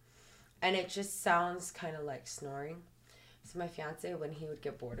him. And it just sounds kind of like snoring. So my fiance, when he would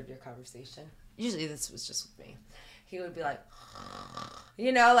get bored of your conversation, usually this was just with me, he would be like,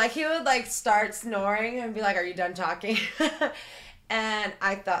 you know, like he would like start snoring and be like, are you done talking? And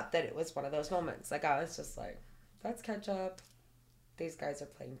I thought that it was one of those moments. Like I was just like, let's catch up. These guys are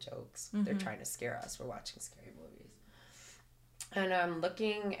playing jokes. Mm-hmm. They're trying to scare us. We're watching scary movies. And I'm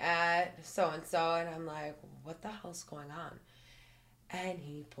looking at so-and-so, and I'm like, what the hell's going on? And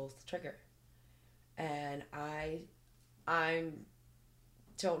he pulls the trigger. And I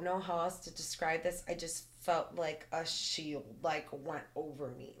don't know how else to describe this. I just felt like a shield, like, went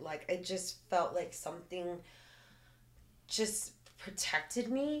over me. Like, I just felt like something just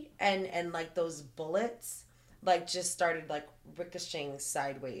protected me. And like, those bullets, like, just started, like, ricocheting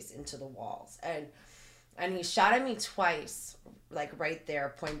sideways into the walls. And he shot at me twice, like, right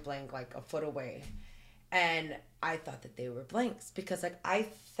there, point blank, like, a foot away. And I thought that they were blanks because, like, I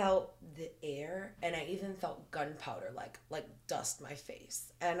felt the air, and I even felt gunpowder, like dust my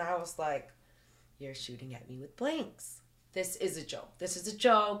face. And I was like, you're shooting at me with blanks. This is a joke. This is a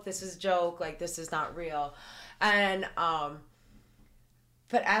joke. This is a joke. Like, this is not real. And,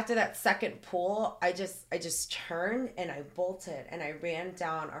 but after that second pull, I just turned and I bolted and I ran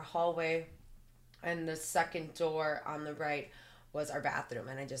down our hallway, and the second door on the right was our bathroom.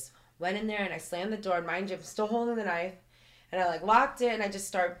 And I just went in there and I slammed the door. Mind you, I'm still holding the knife. And I like locked it, and I just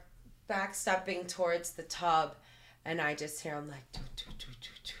start backstepping towards the tub. And I just hear him like, doo, doo, doo, doo,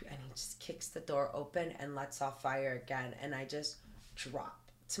 doo. And he just kicks the door open and lets off fire again. And I just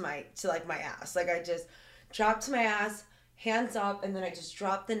drop to my ass. Like I just dropped to my ass, hands up, and then I just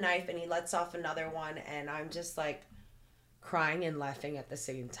drop the knife, and he lets off another one. And I'm just like crying and laughing at the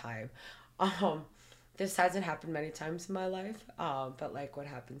same time. This hasn't happened many times in my life, but like what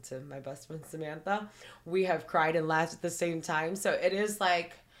happened to my best friend Samantha, we have cried and laughed at the same time. So it is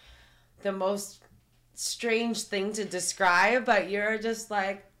like the most strange thing to describe, but you're just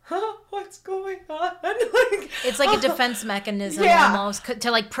like, huh, what's going on? Like, it's like a defense mechanism, yeah, almost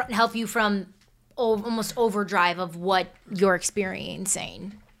to like help you from almost overdrive of what you're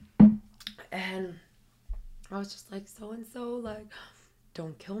experiencing. And I was just like, so-and-so, like,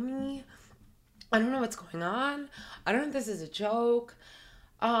 don't kill me. I don't know what's going on. I don't know if this is a joke.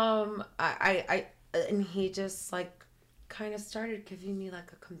 And he just like kind of started giving me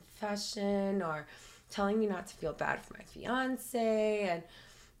like a confession or telling me not to feel bad for my fiance. And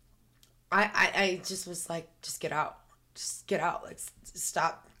I just was like, just get out. Like,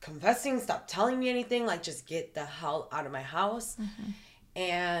 stop confessing. Stop telling me anything. Like, just get the hell out of my house. Mm-hmm.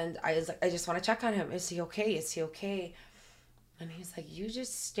 And I was like, I just want to check on him. Is he okay? Is he okay? And he's like, you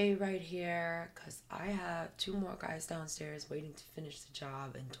just stay right here, because I have 2 more guys downstairs waiting to finish the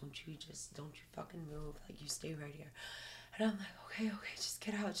job, and don't you fucking move. Like, you stay right here. And I'm like, okay, just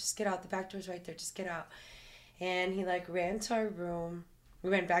get out. The back door's right there. Just get out. And he, like, ran to our room.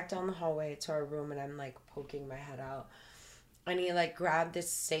 We ran back down the hallway to our room, and I'm, like, poking my head out. And he, like, grabbed this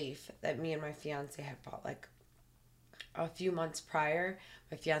safe that me and my fiance had bought, like, a few months prior.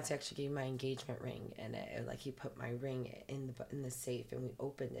 My fiance actually gave me my engagement ring, and it like he put my ring in the safe, and we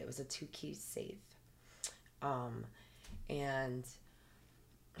opened it. It was a 2-key safe, and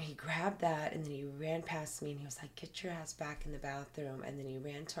he grabbed that, and then he ran past me, and he was like, "Get your ass back in the bathroom." And then he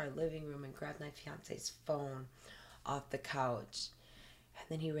ran to our living room and grabbed my fiance's phone off the couch, and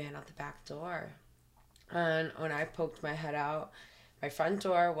then he ran out the back door. And when I poked my head out, my front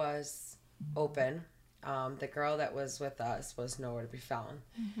door was open. The girl that was with us was nowhere to be found.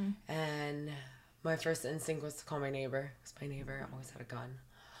 Mm-hmm. And my first instinct was to call my neighbor, because my neighbor always had a gun.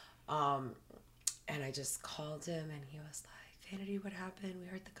 And I just called him, and he was like, Vanity, what happened? We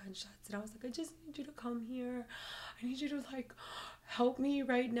heard the gunshots. And I was like, I just need you to come here. I need you to, like, help me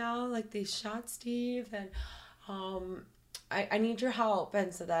right now. Like, they shot Steve, and I need your help.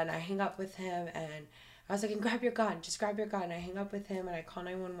 And so then I hang up with him, and I was like, and grab your gun. Just grab your gun. I hang up with him, and I call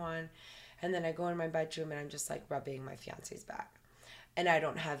 911. And then I go in my bedroom and I'm just like rubbing my fiance's back. And I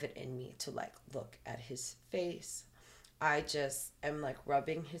don't have it in me to like look at his face. I just am like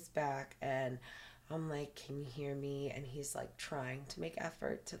rubbing his back and I'm like, can you hear me? And he's like trying to make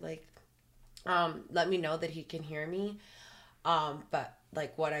effort to like let me know that he can hear me. But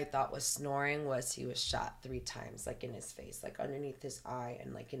like what I thought was snoring was he was shot 3 times, like in his face, like underneath his eye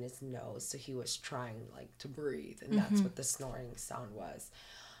and like in his nose. So he was trying like to breathe, and that's what the snoring sound was.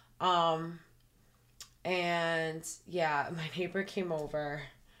 And yeah, my neighbor came over,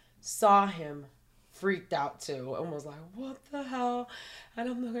 saw him, freaked out too, and was like, what the hell? And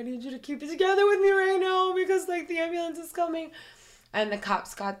I'm like, I need you to keep it together with me right now because like the ambulance is coming. And the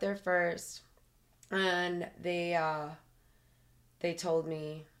cops got there first, and they told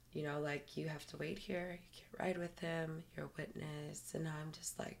me, you know, like, you have to wait here, you can't ride with him, you're a witness. And I'm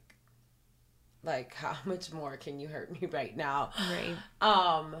just like how much more can you hurt me right now? Right.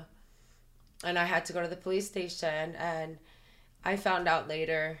 And I had to go to the police station, and I found out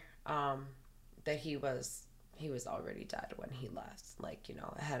later that he was already dead when he left. Like, you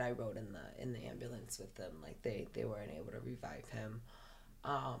know, had I rode in the ambulance with them, like they weren't able to revive him.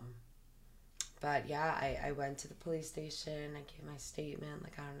 But yeah, I went to the police station. I gave my statement,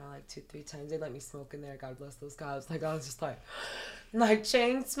 like, I don't know, like 2-3 times. They let me smoke in there. God bless those cops. Like, I was just like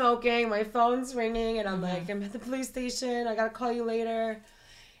chain smoking. My phone's ringing, and I'm like, I'm at the police station. I gotta call you later.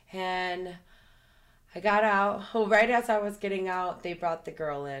 And I got out. Well, right as I was getting out, they brought the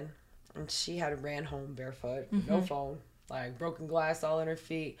girl in, and she had ran home barefoot, no phone, like broken glass all in her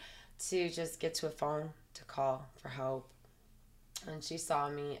feet, to just get to a phone to call for help. And she saw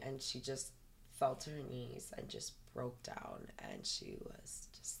me, and she just fell to her knees and just broke down, and she was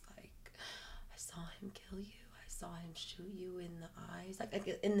just like, I saw him kill you, I saw him shoot you in the eyes, like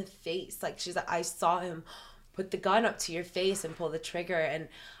in the face. Like, she's like, I saw him put the gun up to your face and pull the trigger, and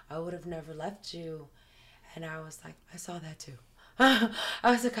I would have never left you. And I was like, I saw that too. I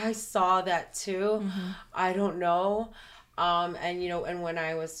was like, I saw that too. I don't know. And you know, and when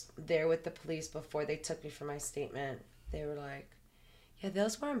I was there with the police before they took me for my statement, they were like, yeah,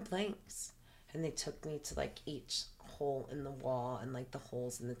 those weren't blanks. And they took me to like each hole in the wall and like the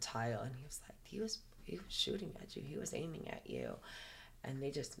holes in the tile, and he was like, he was shooting at you, he was aiming at you, and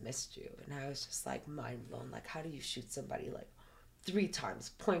they just missed you. And I was just like mind blown. Like, how do you shoot somebody like 3 times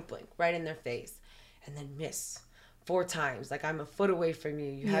point blank right in their face and then miss 4 times? Like, I'm a foot away from you,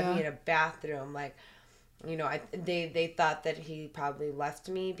 you have me in a bathroom. Like, you know, they thought that he probably left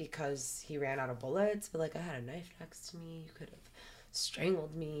me because he ran out of bullets, but like, I had a knife next to me. You could have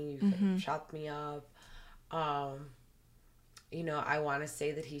strangled me, you could have chopped me up. You know, I want to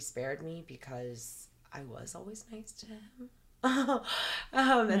say that he spared me because I was always nice to him.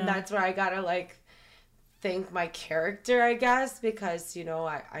 And that's where I gotta like thank my character, I guess, because, you know,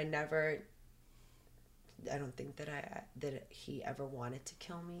 I don't think that he ever wanted to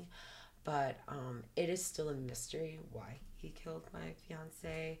kill me, but it is still a mystery why he killed my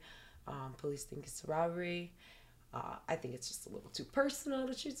fiance. Police think it's a robbery. I think it's just a little too personal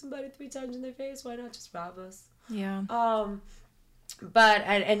to shoot somebody 3 times in their face. Why not just rob us? Yeah. But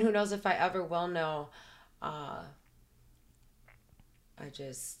and who knows if I ever will know. I'm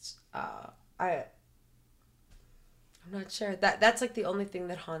not sure. That's like the only thing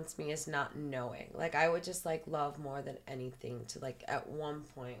that haunts me, is not knowing. Like, I would just like love more than anything to like at one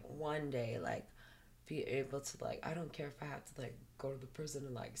point, one day, like be able to like, I don't care if I have to like go to the prison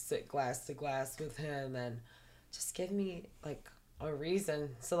and like sit glass to glass with him, and just give me like a reason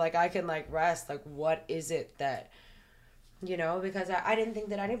so like I can like rest. Like, what is it that, you know, because I didn't think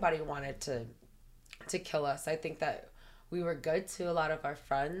that anybody wanted to kill us. I think that we were good to a lot of our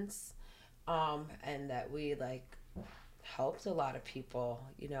friends, and that we like helped a lot of people,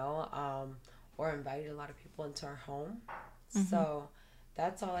 you know, or invited a lot of people into our home. So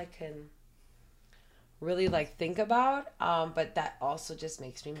that's all I can really like think about. But that also just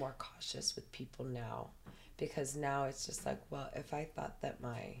makes me more cautious with people now, because now it's just like, well, if I thought that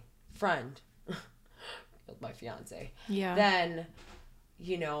my friend killed my fiance, then,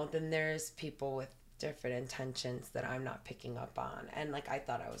 you know, then there's people with different intentions that I'm not picking up on. And like, I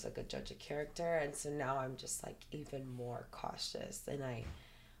thought I was a good judge of character, and so now I'm just like even more cautious, and I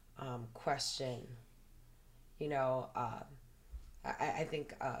question, you know, I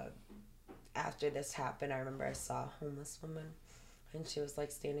think after this happened, I remember I saw a homeless woman, and she was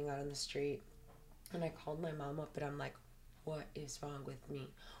like standing out on the street, and I called my mom up, and I'm like, what is wrong with me?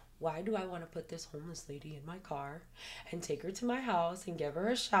 Why do I want to put this homeless lady in my car and take her to my house and give her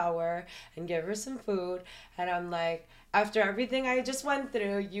a shower and give her some food? And I'm like, after everything I just went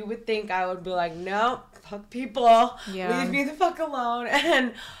through, you would think I would be like, no, fuck people. Leave me the fuck alone.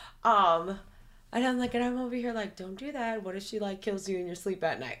 And And I'm like, and I'm over here like, don't do that. What if she like kills you in your sleep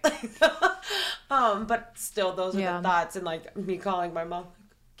at night? But still, those are the thoughts, and like me calling my mom, like,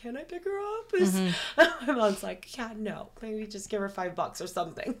 can I pick her up? My mom's like, yeah, no, maybe just give her $5 or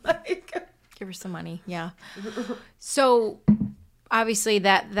something. Like, give her some money. Yeah. So obviously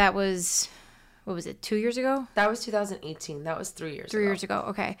that was, what was it, 2 years ago? that was 2018. That was 3 years. 3 ago. years ago.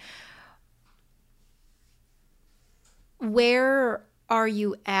 Okay. Where are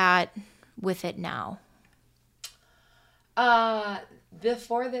you at with it now?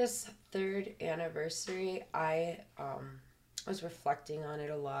 Before this 3rd anniversary, I was reflecting on it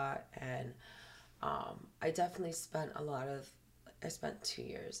a lot, and I definitely spent I spent 2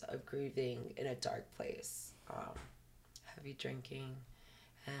 years of grieving in a dark place, heavy drinking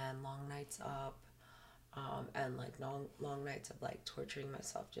and long nights up, and like long nights of like torturing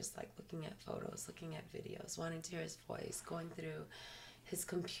myself, just like looking at photos, looking at videos, wanting to hear his voice, going through his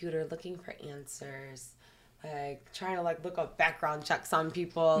computer, looking for answers, like trying to like look up background checks on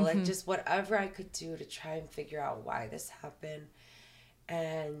people, like just whatever I could do to try and figure out why this happened.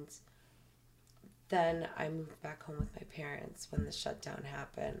 And then I moved back home with my parents when the shutdown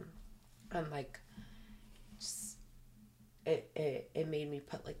happened. And like, just it made me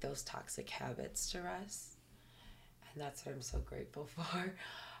put like those toxic habits to rest, and that's what I'm so grateful for.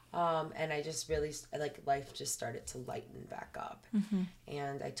 And I just really, like, life just started to lighten back up.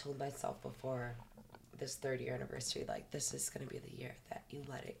 And I told myself before this 3rd year anniversary, like, this is going to be the year that you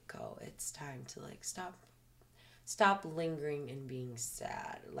let it go. It's time to, like, stop lingering and being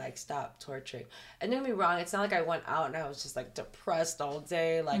sad. Like, stop torturing. And don't get me wrong, it's not like I went out and I was just, like, depressed all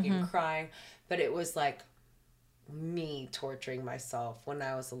day, like, and crying. But it was, like, me torturing myself when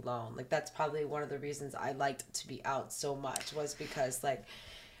I was alone. Like, that's probably one of the reasons I liked to be out so much, was because, like,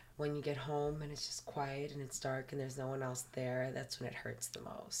 when you get home and it's just quiet and it's dark and there's no one else there, that's when it hurts the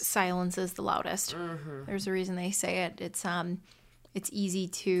most. Silence is the loudest. There's a reason they say it. It's easy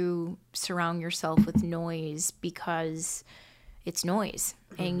to surround yourself with noise because it's noise,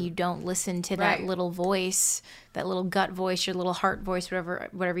 and you don't listen to that little voice, that little gut voice, your little heart voice,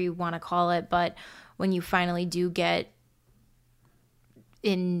 whatever you want to call it. But when you finally do get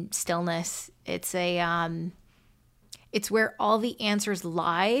in stillness, it's where all the answers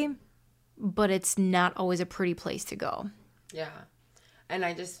lie, but it's not always a pretty place to go. Yeah. And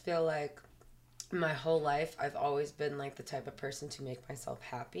I just feel like my whole life, I've always been like the type of person to make myself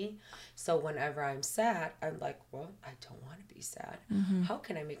happy. So whenever I'm sad, I'm like, well, I don't want to be sad. How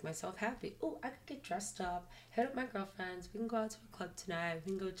can I make myself happy? Oh, I could get dressed up, hit up my girlfriends. We can go out to a club tonight.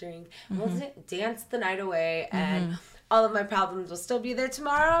 We can go drink. We'll dance the night away. And all of my problems will still be there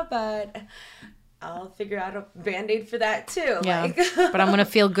tomorrow, but I'll figure out a Band-Aid for that too. Yeah. Like, But I'm going to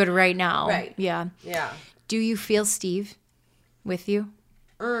feel good right now. Right. Yeah. Yeah. Do you feel Steve with you?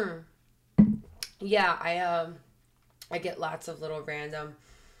 Yeah, I get lots of little random,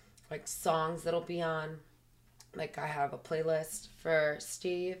 like, songs that'll be on. Like, I have a playlist for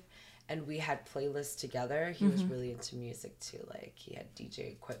Steve, and we had playlists together. He was really into music too. Like, he had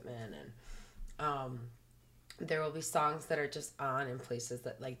DJ equipment, and there will be songs that are just on in places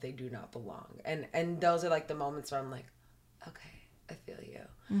that, like, they do not belong. And those are, like, the moments where I'm like, okay, I feel you.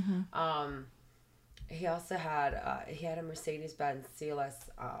 He also had a Mercedes-Benz CLS,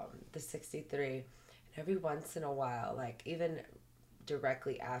 the 63, and every once in a while, like, even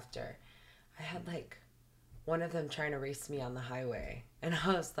directly after, I had, like, one of them trying to race me on the highway, and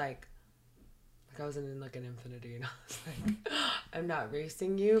I was like I was in, like, an Infinity, and I was like, I'm not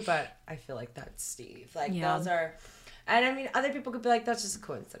racing you, but I feel like that's Steve. Like, those are, and I mean, other people could be like, that's just a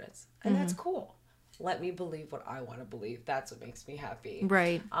coincidence, and that's cool. Let me believe what I want to believe. That's what makes me happy.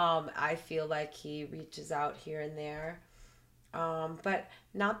 Right. I feel like he reaches out here and there, but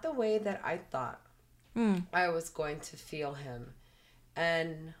not the way that I thought I was going to feel him.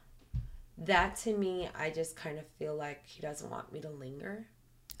 And that, to me, I just kind of feel like he doesn't want me to linger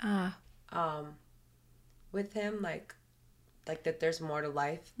with him, like that there's more to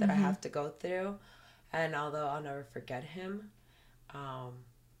life that I have to go through. And although I'll never forget him,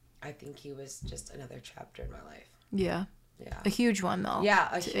 I think he was just another chapter in my life. Yeah. Yeah. A huge one, though. Yeah,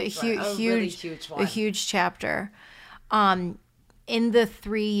 a really huge one. A huge chapter. In the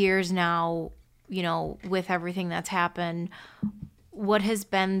 3 years now, you know, with everything that's happened, what has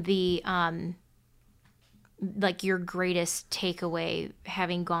been the, like, your greatest takeaway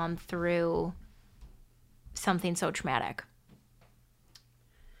having gone through something so traumatic?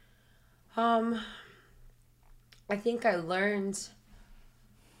 I think I learned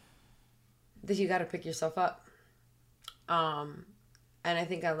that you got to pick yourself up. And I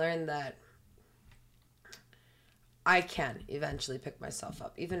think I learned that I can eventually pick myself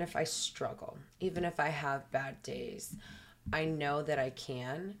up, even if I struggle, even if I have bad days. I know that I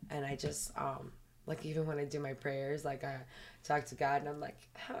can, and I just like even when I do my prayers, like I talk to God and I'm like,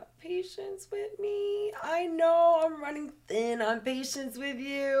 have patience with me. I know I'm running thin on patience with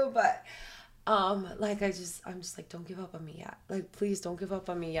you, but like I'm just like, don't give up on me yet. Like, please don't give up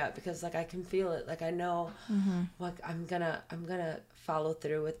on me yet, because like I can feel it. Like I know, like I'm gonna follow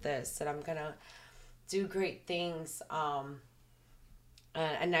through with this, and I'm gonna do great things.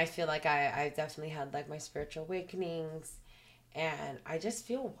 And I feel like I definitely had like my spiritual awakenings, and I just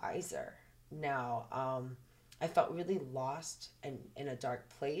feel wiser now. I felt really lost and in a dark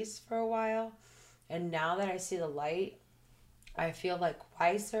place for a while, and now that I see the light, I feel like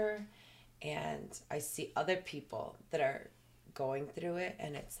wiser, and I see other people that are going through it,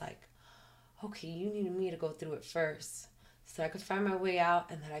 and it's like, okay, you needed me to go through it first so I could find my way out,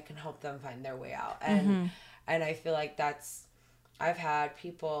 and then I can help them find their way out. And I feel like I've had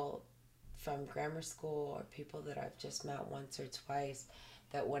people from grammar school or people that I've just met once or twice,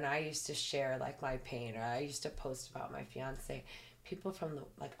 that when I used to share like my pain, or I used to post about my fiance, people from the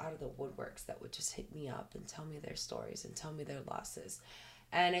like out of the woodworks that would just hit me up and tell me their stories and tell me their losses.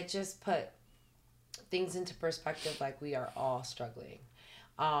 And it just put things into perspective, like we are all struggling.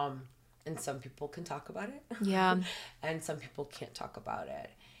 And some people can talk about it. Yeah. And some people can't talk about it.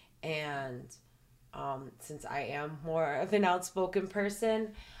 And since I am more of an outspoken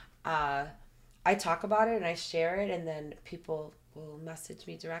person, I talk about it and I share it, and then people will message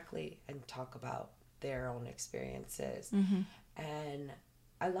me directly and talk about their own experiences. And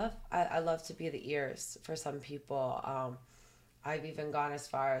I love to be the ears for some people. I've even gone as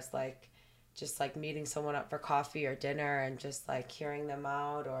far as like just like meeting someone up for coffee or dinner and just like hearing them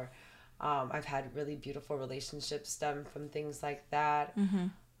out, or I've had really beautiful relationships stem from things like that.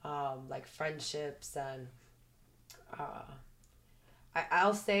 Like friendships, and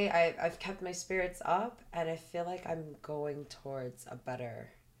I'll say I've kept my spirits up, and I feel like I'm going towards a better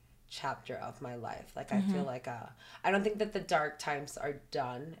chapter of my life. Like I feel like I don't think that the dark times are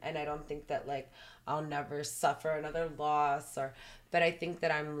done, and I don't think that like I'll never suffer another loss, but I think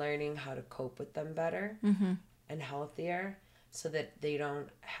that I'm learning how to cope with them better and healthier, so that they don't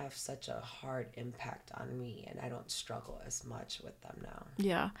have such a hard impact on me, and I don't struggle as much with them now.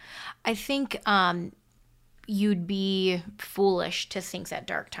 Yeah. I think you'd be foolish to think that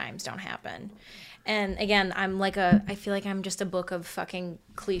dark times don't happen. And again, I feel like I'm just a book of fucking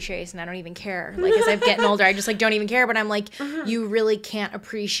cliches, and I don't even care. Like, as I'm getting older, I just like don't even care. But I'm like, you really can't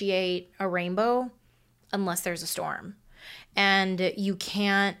appreciate a rainbow unless there's a storm. And you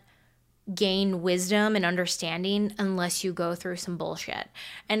can't gain wisdom and understanding unless you go through some bullshit.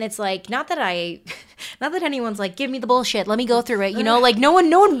 And it's like, not that anyone's like, give me the bullshit, let me go through it, you know, like no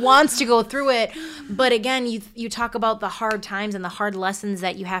one wants to go through it. But again, you talk about the hard times and the hard lessons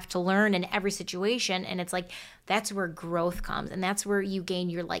that you have to learn in every situation, and it's like that's where growth comes, and that's where you gain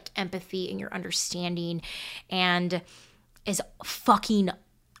your like empathy and your understanding. And as fucking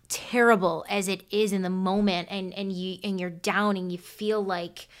terrible as it is in the moment, and you're down and you feel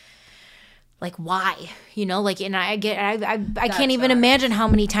like why, you know, like, and I can't even imagine how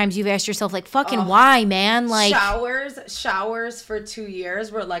many times you've asked yourself like, fucking why, man? Like showers for 2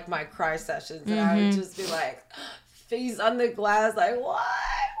 years were like my cry sessions, and I would just be like face on the glass, like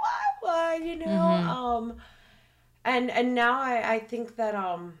why, you know. And now I think that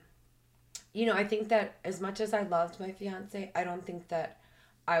you know, I think that as much as I loved my fiance, I don't think that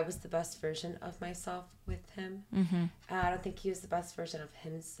I was the best version of myself with him. I don't think he was the best version of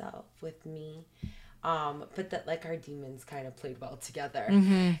himself with me. But that like our demons kind of played well together.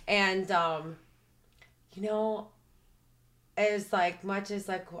 And, you know, as like much as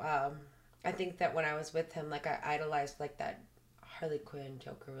like, I think that when I was with him, like I idolized like that Harley Quinn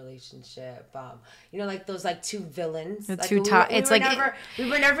Joker relationship. You know, like those like two villains. The like, two we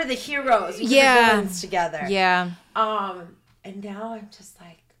were never the heroes. We were the villains together. Yeah. And now I'm just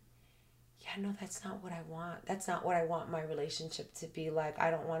like, yeah, no, that's not what I want. That's not what I want my relationship to be like. I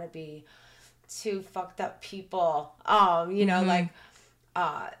don't want to be two fucked up people. You know, like,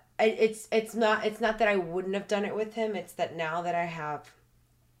 it's not that I wouldn't have done it with him. It's that now that I have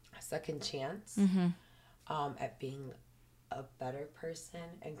a second chance, at being a better person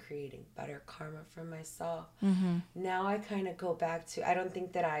and creating better karma for myself, now I kind of go back to, I don't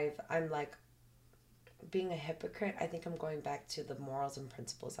think that I'm like, being a hypocrite. I think I'm going back to the morals and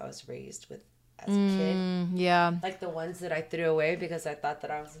principles I was raised with as a kid. Yeah. Like the ones that I threw away because I thought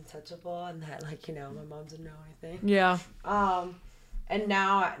that I was untouchable, and that like, you know, my mom didn't know anything. Yeah. And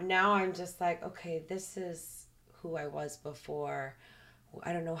now I'm just like, okay, this is who I was before.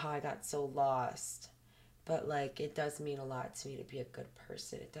 I don't know how I got so lost, but like it does mean a lot to me to be a good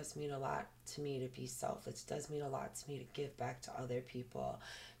person. It does mean a lot to me to be selfless. It does mean a lot to me to give back to other people,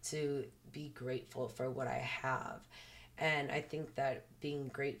 to be grateful for what I have. And I think that being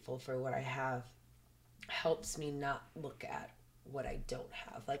grateful for what I have helps me not look at what I don't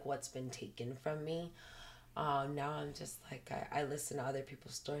have, like what's been taken from me. Now I'm just like, I listen to other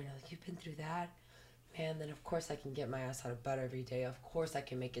people's stories, and I'm like, you've been through that? Man, then of course I can get my ass out of bed every day. Of course I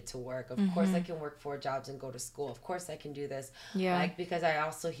can make it to work. Of course I can work 4 jobs and go to school. Of course I can do this. Yeah. Like, because I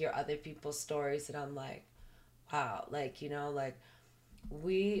also hear other people's stories, and I'm like, wow, like, you know, like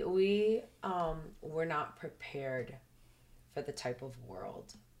we're not prepared for the type of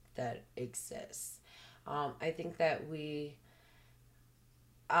world that exists. I think that we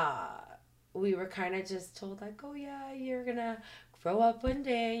were kind of just told like, oh yeah, you're gonna grow up one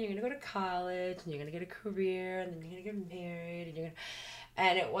day, you're gonna go to college, and you're gonna get a career, and then you're gonna get married,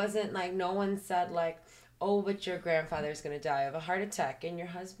 and it wasn't like, no one said like, oh, but your grandfather's gonna die of a heart attack, and your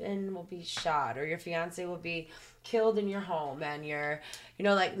husband will be shot, or your fiance will be killed in your home, and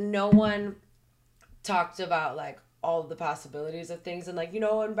like no one talked about like all the possibilities of things, and like,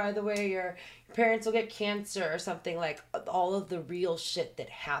 and by the way, your parents will get cancer or something. Like, all of the real shit that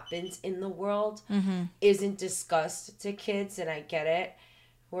happens in the world isn't discussed to kids, and I get it.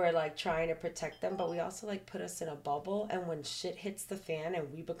 We're like trying to protect them, but we also like put us in a bubble, and when shit hits the fan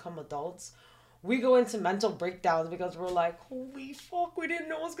and we become adults, we go into mental breakdowns because we're like, holy fuck, we didn't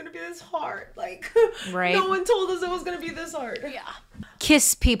know it was going to be this hard. Like, right. No one told us it was going to be this hard. Yeah.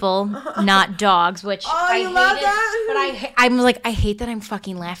 Kiss people, not dogs, which I you hated, love that? but I'm like, I hate that I'm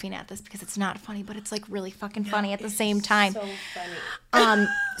fucking laughing at this because it's not funny, but it's like really fucking funny at the same time. So funny.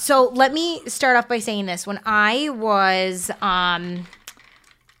 So let me start off by saying this. When I was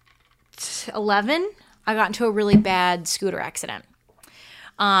 11, I got into a really bad scooter accident.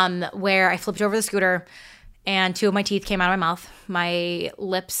 Where I flipped over the scooter and 2 of my teeth came out of my mouth. My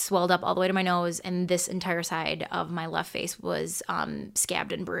lips swelled up all the way to my nose, and this entire side of my left face was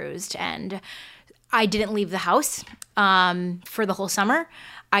scabbed and bruised. And I didn't leave the house for the whole summer.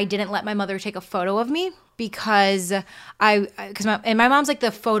 I didn't let my mother take a photo of me because my mom's like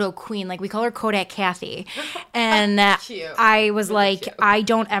the photo queen. Like, we call her Kodak Kathy. And I was really like, cute. I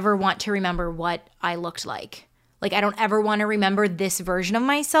don't ever want to remember what I looked like. Like, I don't ever want to remember this version of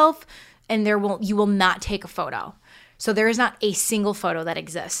myself, and you will not take a photo. So there is not a single photo that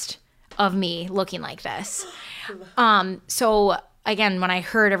exists of me looking like this. So again, when I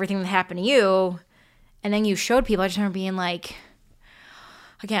heard everything that happened to you, and then you showed people, I just remember being like,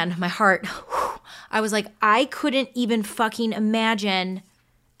 again, my heart, I was like, I couldn't even fucking imagine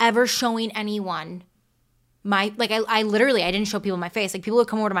ever showing anyone I literally, I didn't show people my face. Like, people would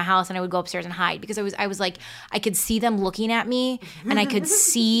come over to my house and I would go upstairs and hide because I was like, I could see them looking at me, and I could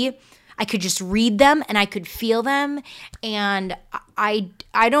just read them, and I could feel them. And I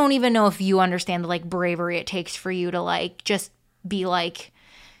don't even know if you understand the like bravery it takes for you to like just be like,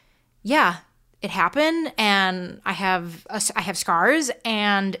 yeah, it happened, and I have scars,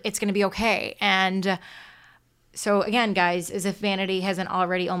 and it's going to be okay. And so again, guys, as if vanity hasn't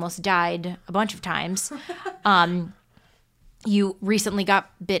already almost died a bunch of times, you recently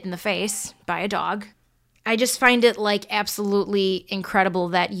got bit in the face by a dog. I just find it like absolutely incredible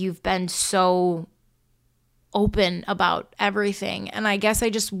that you've been so open about everything. And I guess I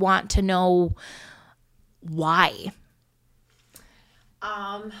just want to know why.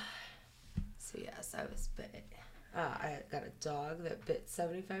 So yes, I was bit. I got a dog that bit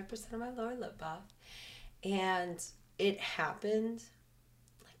 75% of my lower lip off. And it happened,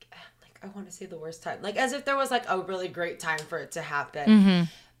 like I want to say the worst time. Like, as if there was, like, a really great time for it to happen. Mm-hmm.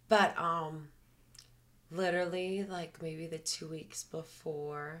 But, literally, like, maybe the 2 weeks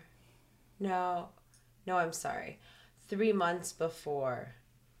before. No, I'm sorry. 3 months before,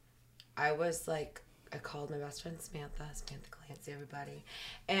 I was, like, I called my best friend Samantha Clancy, everybody.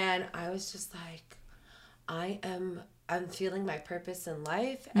 And I was just like, I'm feeling my purpose in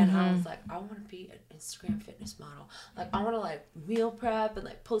life, and I was like, I want to be an Instagram fitness model. Like, I want to like meal prep and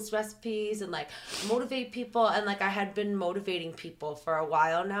like post recipes and like motivate people, and like I had been motivating people for a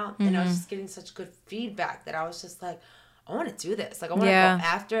while now, and I was just getting such good feedback that I was just like, I want to do this. Like, I want to go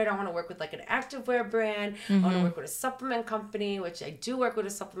after it. I want to work with like an activewear brand. I want to work with a supplement company, which I do work with a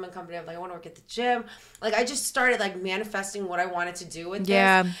supplement company. I'm like, I want to work at the gym. Like, I just started like manifesting what I wanted to do with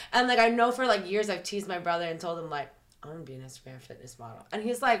this. And like, I know for like years I've teased my brother and told him like, I want to be an Instagram fitness model. And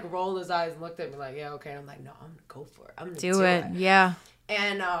he's like rolled his eyes and looked at me like, yeah, okay. And I'm like, no, I'm going to go for it. I'm going to do it. Yeah.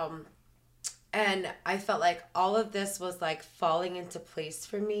 And I felt like all of this was like falling into place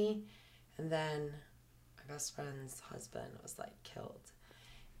for me. And then my best friend's husband was like killed.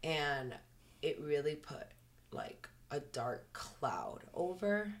 And it really put like a dark cloud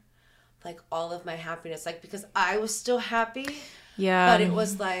over like all of my happiness, like because I was still happy, Yeah. but it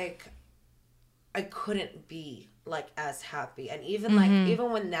was like I couldn't be like as happy. And even like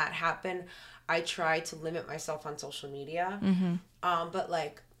even when that happened, I tried to limit myself on social media. But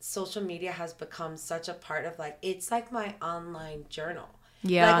like social media has become such a part of like, it's like my online journal.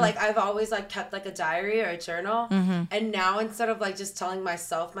 Yeah. Like I've always like kept like a diary or a journal. And now instead of like just telling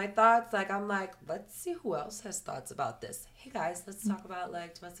myself my thoughts, like I'm like, let's see who else has thoughts about this. Hey guys, let's talk about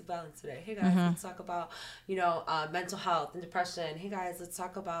like domestic violence today. Hey guys, let's talk about, you know, mental health and depression. Hey guys, let's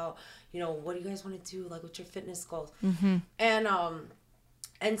talk about, you know, what do you guys want to do? Like what's your fitness goals?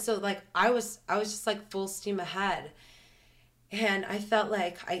 And so like I was just like full steam ahead. And I felt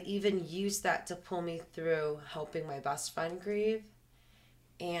like I even used that to pull me through helping my best friend grieve.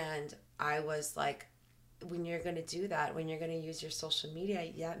 And I was like, when you're going to do that, when you're going to use your social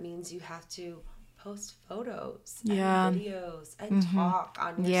media, that means you have to post photos and videos and talk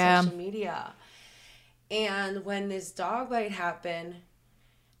on your social media. And when this dog bite happened,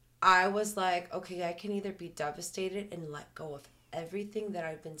 I was like, okay, I can either be devastated and let go of everything that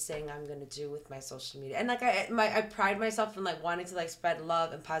I've been saying I'm going to do with my social media. And like I pride myself in like wanting to like spread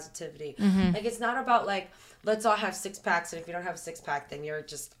love and positivity. Like it's not about like, let's all have 6-packs, and if you don't have a 6-pack, then you're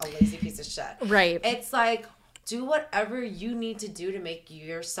just a lazy piece of shit. Right. It's like, do whatever you need to do to make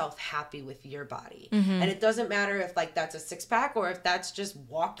yourself happy with your body. And it doesn't matter if like that's a 6-pack or if that's just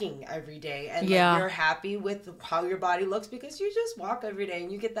walking every day and like, you're happy with how your body looks because you just walk every day and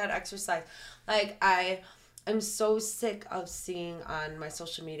you get that exercise. Like I'm so sick of seeing on my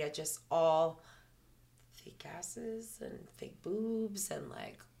social media just all fake asses and fake boobs and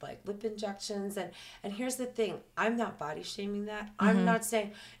like lip injections. And here's the thing, I'm not body shaming that. I'm not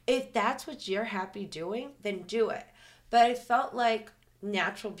saying if that's what you're happy doing, then do it. But I felt like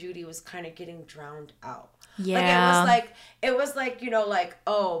natural beauty was kind of getting drowned out. Yeah. Like it was like, you know, like,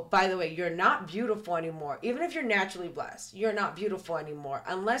 oh, by the way, you're not beautiful anymore. Even if you're naturally blessed, you're not beautiful anymore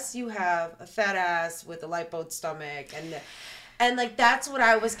unless you have a fat ass with a lipoed stomach. And like that's what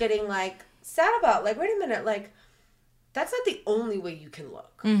I was getting like sad about. Like, wait a minute, like that's not the only way you can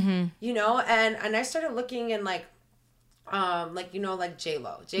look. You know? And I started looking and like you know, like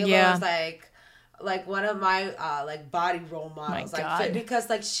J-Lo. J-Lo is like one of my like body role models. Like because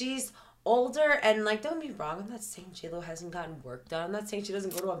like she's older and like don't be wrong, I'm not saying J-Lo hasn't gotten work done. I'm not saying she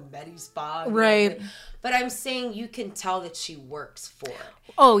doesn't go to a Medi spa. Right. But I'm saying you can tell that she works for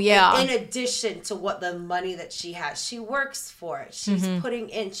it. Oh yeah. In addition to what the money that she has, she works for it. She's putting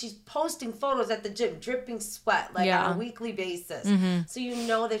in, she's posting photos at the gym, dripping sweat like on a weekly basis. So you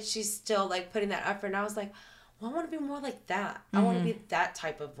know that she's still like putting that effort. And I was like, well, I want to be more like that. I want to be that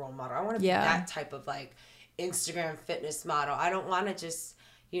type of role model. I want to be that type of like Instagram fitness model. I don't want to just,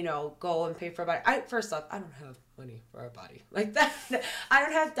 you know, go and pay for a body. First off, I don't have money for a body like that. I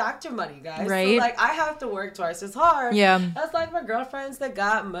don't have doctor money, guys. Right. So like I have to work twice as hard. Yeah. That's like my girlfriends that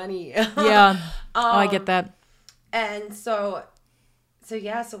got money. Yeah. I get that. And so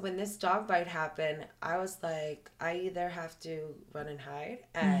when this dog bite happened, I was like, I either have to run and hide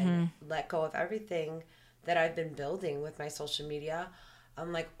and let go of everything that I've been building with my social media.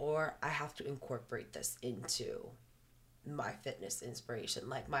 I'm like, or I have to incorporate this into my fitness inspiration,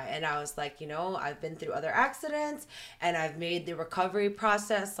 and I was like, you know, I've been through other accidents and I've made the recovery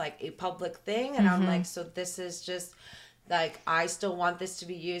process like a public thing, and I'm like, so this is just like, I still want this to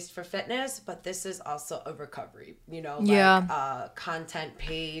be used for fitness, but this is also a recovery, you know, like content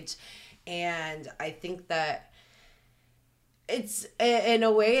page. And I think that it's, in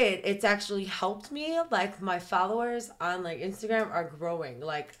a way, it's actually helped me. Like my followers on like Instagram are growing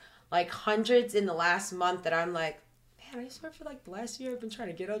like hundreds in the last month, that I'm like, I swear for like the last year I've been trying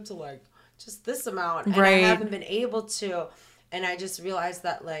to get up to like just this amount, and I haven't been able to. And I just realized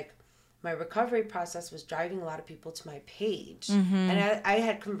that like my recovery process was driving a lot of people to my page. And I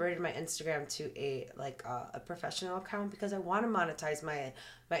had converted my Instagram to a professional account because I want to monetize my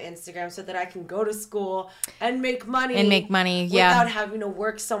Instagram so that I can go to school and make money without having to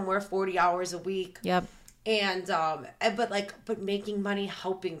work somewhere 40 hours a week. Yep. And but making money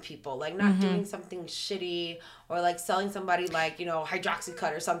helping people, like not doing something shitty or like selling somebody like, you know,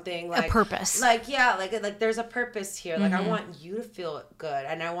 Hydroxycut or something, like a purpose, like like there's a purpose here. Like I want you to feel good,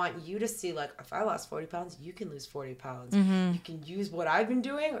 and I want you to see like, if I lost 40 pounds, you can lose 40 pounds. You can use what I've been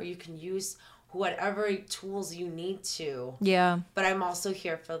doing, or you can use whatever tools you need to. But I'm also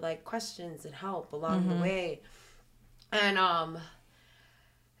here for like questions and help along the way. And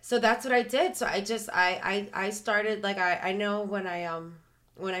so that's what I did. So I started, like, I know when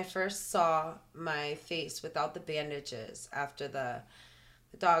I first saw my face without the bandages after the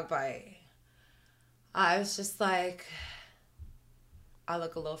dog bite, I was just like, I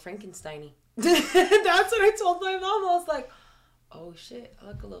look a little Frankenstein-y. That's what I told my mom. I was like, oh shit, I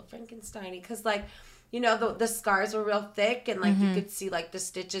look a little Frankenstein-y. Because like, you know, the scars were real thick and like you could see like the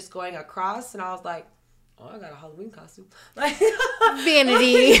stitches going across. And I was like, oh, I got a Halloween costume. Like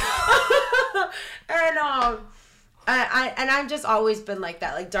Vanity. And I've just always been like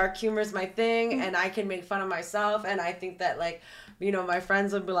that. Like dark humor is my thing, and I can make fun of myself. And I think that like, you know, my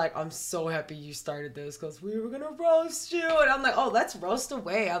friends would be like, I'm so happy you started this because we were gonna roast you. And I'm like, oh, let's roast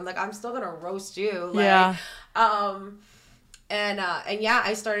away. I'm like, I'm still gonna roast you. Like, Yeah. And yeah,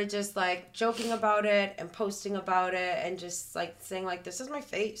 I started just like joking about it and posting about it and just like saying like, this is my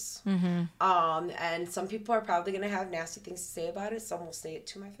face. And some people are probably gonna have nasty things to say about it. Some will say it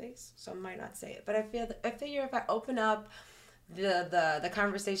to my face. Some might not say it. But I figure if I open up the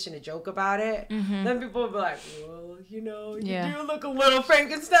conversation to joke about it, then people will be like, well, you know, you do look a little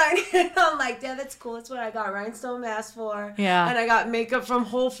Frankenstein. And I'm like, yeah, that's cool. That's what I got rhinestone mask for. Yeah. And I got makeup from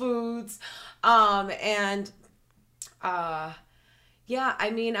Whole Foods. Yeah, I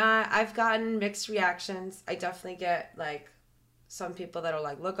mean, I've gotten mixed reactions. I definitely get, like, some people that are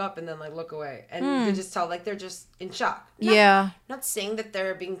like, look up and then, like, look away. And you can just tell, like, they're just in shock. Not saying that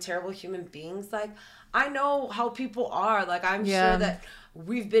they're being terrible human beings. Like, I know how people are. Like, I'm sure that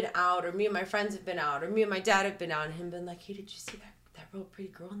we've been out, or me and my friends have been out, or me and my dad have been out, and him been like, hey, did you see that real pretty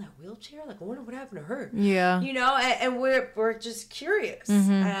girl in that wheelchair? Like, I wonder what happened to her. Yeah. You know, and we're just curious.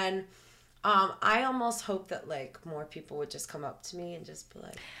 And I almost hope that like more people would just come up to me and just be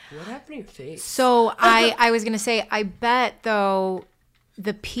like, what happened to your face? So I was gonna say, I bet though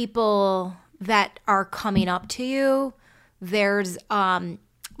the people that are coming up to you, there's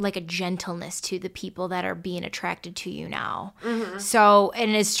like a gentleness to the people that are being attracted to you now. So,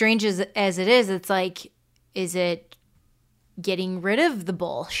 and as strange as it is, it's like, is it getting rid of the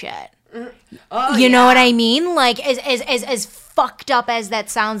bullshit? Oh, you know what I mean? Like as fucked up as that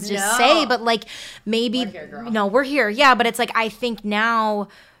sounds to say, but like maybe we're here, girl. No, we're here. Yeah, but it's like I think now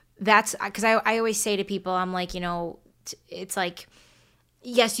that's because I always say to people, I'm like, you know, it's like,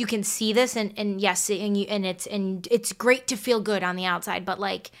 yes, you can see this and yes, and it's great to feel good on the outside, but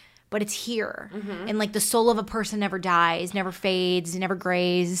it's here. And like the soul of a person never dies, never fades, never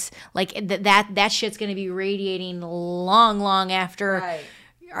grays. Like that shit's gonna be radiating long after. Right.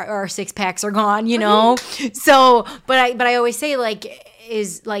 Our six packs are gone, you know. So, but I always say like,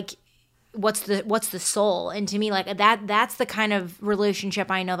 is like, what's the soul? And to me, like that's the kind of relationship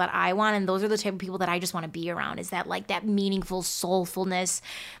I know that I want, and those are the type of people that I just want to be around. Is that like that meaningful soulfulness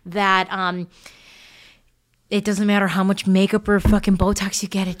that it doesn't matter how much makeup or fucking Botox you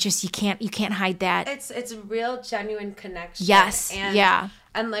get, it just you can't hide that. It's a real genuine connection. Yes.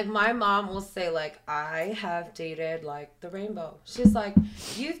 And like my mom will say like, I have dated like the rainbow. She's like,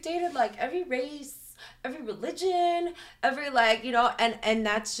 you've dated like every race, every religion, every like, you know, and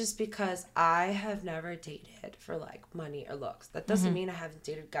that's just because I have never dated for like money or looks. That doesn't mean I haven't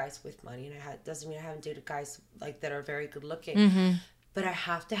dated guys with money, and doesn't mean I haven't dated guys like that are very good looking. But I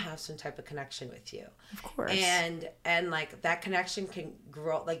have to have some type of connection with you. Of course. And like that connection can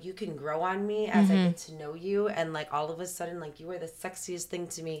grow, like you can grow on me as I get to know you. And like all of a sudden, like you were the sexiest thing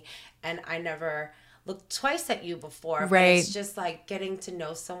to me. And I never looked twice at you before. Right. But it's just like getting to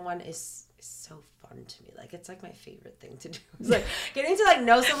know someone is so fun to me. Like it's like my favorite thing to do. It's like getting to like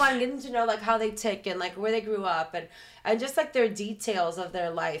know someone, getting to know like how they tick and like where they grew up and just like their details of their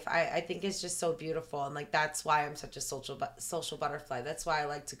life. I think it's just so beautiful, and like that's why I'm such a social butterfly. That's why I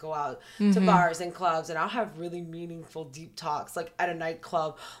like to go out to bars and clubs, and I'll have really meaningful deep talks like at a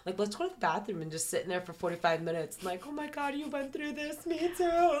nightclub. Like, let's go to the bathroom and just sit in there for 45 minutes. Like, oh my god, you went through this, me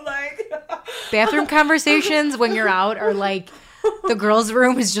too. Like bathroom conversations when you're out are like, the girls'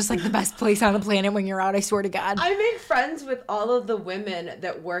 room is just like the best place on the planet when you're out, I swear to God. I make friends with all of the women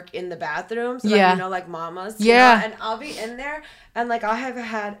that work in the bathrooms. Yeah. Like, you know, like mamas. Yeah. You know? And I'll be in there, and like I have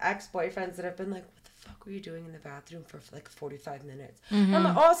had ex-boyfriends that have been like, what the fuck were you doing in the bathroom for like 45 minutes? I'm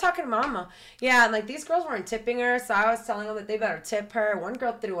like, oh, I was talking to mama. Yeah, and like these girls weren't tipping her, so I was telling them that they better tip her. One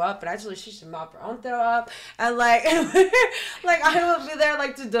girl threw up, but actually she should mop her own throw up. And like, like I will be there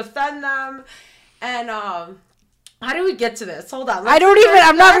like to defend them. And how do we get to this? Hold on.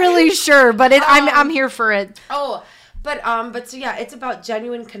 I'm not really sure, but I'm here for it. Oh, but so yeah, it's about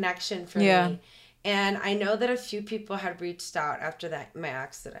genuine connection for me. And I know that a few people had reached out after my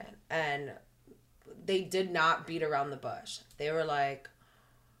accident, and they did not beat around the bush. They were like,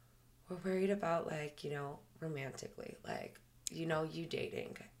 we're worried about like, you know, romantically, like, you know, you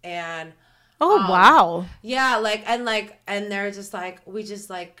dating. And wow. Yeah, and they're just like, we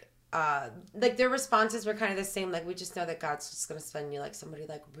just like, like their responses were kind of the same. Like, we just know that God's just gonna send you like somebody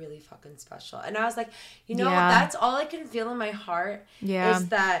like really fucking special. And I was like, you know, that's all I can feel in my heart. Is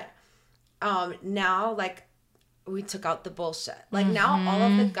that now like we took out the bullshit. Like now all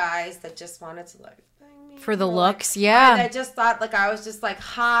of the guys that just wanted to like bang me for the like, looks, I just thought like I was just like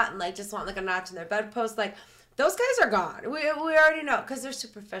hot and like just want like a notch in their bedpost. Like those guys are gone. We already know because they're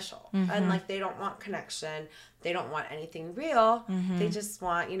superficial and like they don't want connection. They don't want anything real. They just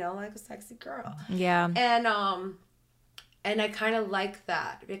want, you know, like a sexy girl. Yeah. And I kind of like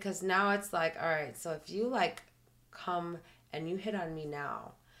that because now it's like, all right, so if you like come and you hit on me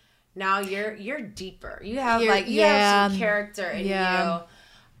now you're deeper. You have you have some character in you.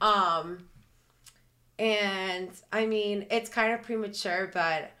 And I mean, it's kind of premature, but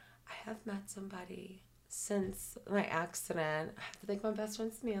I have met somebody since my accident. I have to thank my best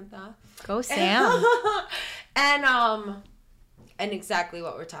friend Samantha. Go Sam. And exactly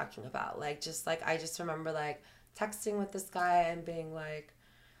what we're talking about. Like, just like, I just remember like texting with this guy and being like,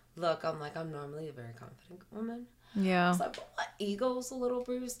 look, I'm normally a very confident woman. Yeah. I was like, my ego's a little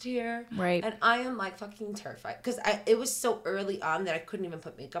bruised here. Right. And I am like fucking terrified because it was so early on that I couldn't even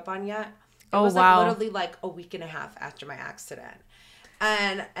put makeup on yet. It was like literally like a week and a half after my accident.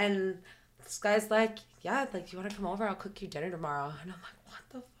 And this guy's like, yeah, like, you want to come over? I'll cook you dinner tomorrow. And I'm like, what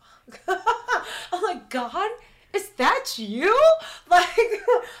the fuck? I'm like, God, is that you? Like,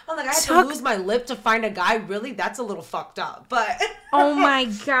 I'm like, I had to lose my lip to find a guy. Really? That's a little fucked up. But oh my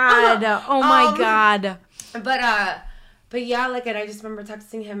God. Oh my God. But yeah, like, and I just remember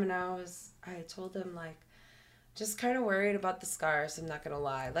texting him and I told him like, just kind of worried about the scars. I'm not going to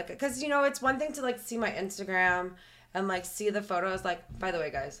lie. Like, cause you know, it's one thing to like see my Instagram and like see the photos. Like, by the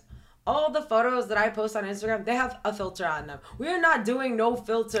way, guys, all the photos that I post on Instagram, they have a filter on them. We are not doing no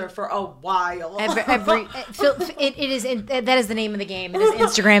filter for a while. It is that is the name of the game. It is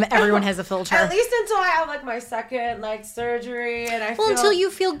Instagram. Everyone has a filter. At least until I have like my second like surgery and I feel until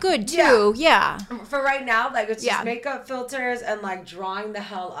you feel good too. Yeah. For right now, like it's just makeup filters and like drawing the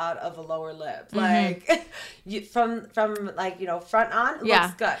hell out of a lower lip. Like from like, you know, front on it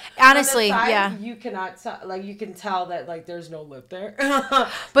looks good. Honestly, side, you cannot like you can tell that like there's no lip there.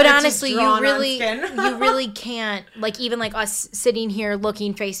 But honestly, you really can't, like, even like us sitting here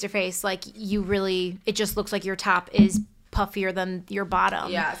looking face to face, like, it just looks like your top is puffier than your bottom.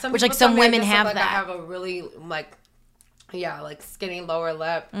 Yeah, which like some women have like that. I have a really like skinny lower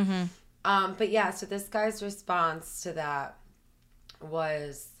lip. But yeah, so this guy's response to that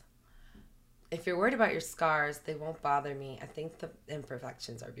was, if you're worried about your scars, they won't bother me. I think the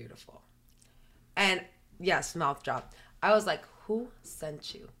imperfections are beautiful. And yes, mouth drop. I was like, who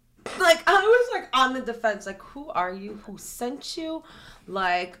sent you? Like, I was like on the defense, like, who are you? Who sent you?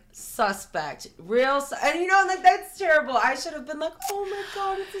 Like, suspect, and you know, like, that's terrible. I should have been like, oh my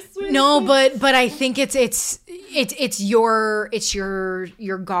God, it's a sweet. No, but I think it's your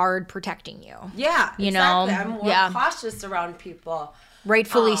guard protecting you. Yeah, you exactly. know, I'm more cautious around people.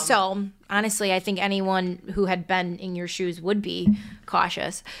 Rightfully so. Honestly, I think anyone who had been in your shoes would be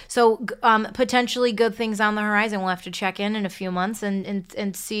cautious. So potentially good things on the horizon. We'll have to check in a few months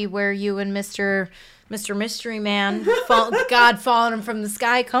and see where you and Mr. Mystery Man, God falling him from the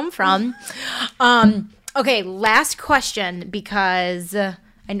sky, come from. Okay, last question, because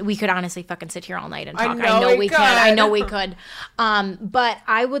and we could honestly fucking sit here all night and talk. I know we could. I know we could. But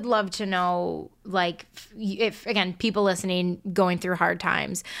I would love to know, like, if again, people listening going through hard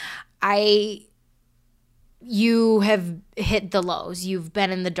times, you have hit the lows. You've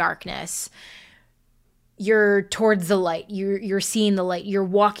been in the darkness. You're towards the light. You're seeing the light. You're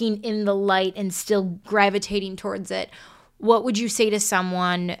walking in the light and still gravitating towards it. What would you say to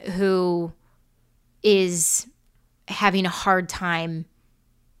someone who is having a hard time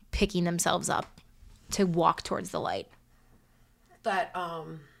picking themselves up to walk towards the light? That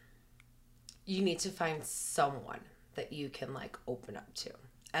you need to find someone that you can like open up to.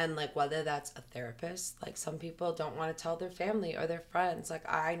 And like whether that's a therapist, like some people don't want to tell their family or their friends.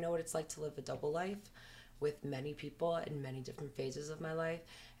 Like I know what it's like to live a double life with many people in many different phases of my life.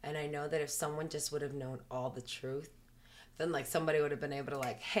 And I know that if someone just would have known all the truth, then like somebody would have been able to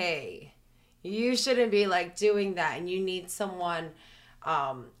like, hey, you shouldn't be like doing that. And you need someone,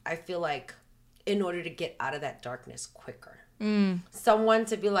 I feel like, in order to get out of that darkness quicker. Someone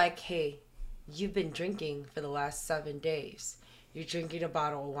to be like, hey, you've been drinking for the last 7 days. You're drinking a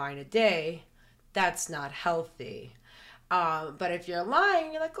bottle of wine a day. That's not healthy. But if you're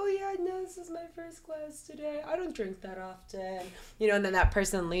lying, you're like, oh yeah, no, this is my first glass today. I don't drink that often. You know, and then that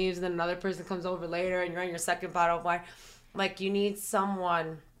person leaves and then another person comes over later and you're on your second bottle of wine. Like, you need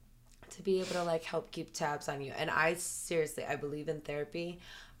someone to be able to like help keep tabs on you. And I believe in therapy.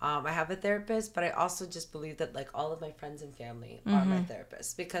 I have a therapist, but I also just believe that like all of my friends and family are my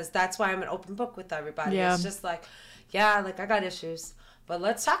therapists, because that's why I'm an open book with everybody. Yeah. It's just like, yeah, like I got issues, but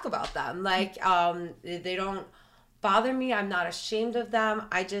let's talk about them. Like, they don't bother me. I'm not ashamed of them.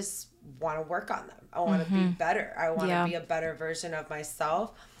 I just want to work on them. I want to be better. I want to be a better version of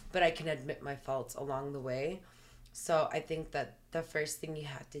myself, but I can admit my faults along the way. So I think that the first thing you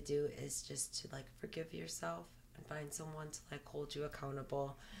have to do is just to like forgive yourself and find someone to like hold you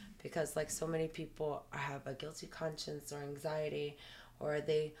accountable, because like so many people have a guilty conscience or anxiety, or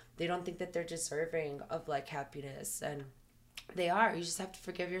they don't think that they're deserving of like happiness, and they are. You just have to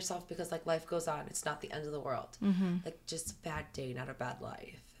forgive yourself, because like life goes on. It's not the end of the world. Like just a bad day, not a bad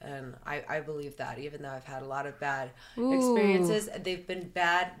life. And I believe that, even though I've had a lot of bad experiences, they've been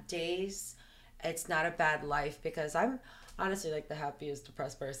bad days. It's not a bad life, because I'm honestly like the happiest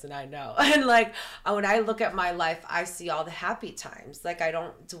depressed person I know. And like when I look at my life, I see all the happy times. Like I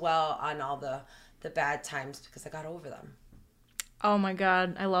don't dwell on all the bad times, because I got over them. Oh my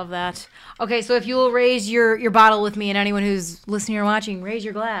God, I love that. Okay, so if you will raise your bottle with me, and anyone who's listening or watching, raise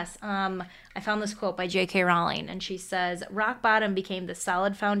your glass. I found this quote by J.K. Rowling, and she says, "Rock bottom became the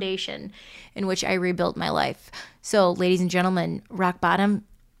solid foundation in which I rebuilt my life." So, ladies and gentlemen, rock bottom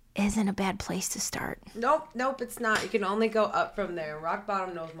isn't a bad place to start. Nope, it's not. You can only go up from there. Rock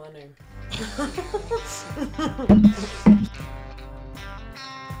bottom knows my name.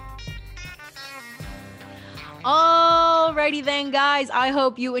 Alrighty then, guys. I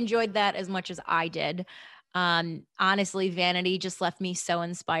hope you enjoyed that as much as I did. Honestly, Vanity just left me so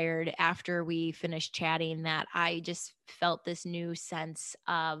inspired after we finished chatting that I just felt this new sense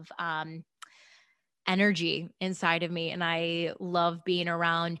of energy inside of me. And I love being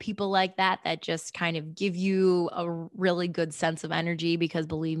around people like that just kind of give you a really good sense of energy, because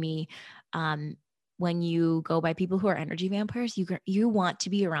believe me, when you go by people who are energy vampires, you want to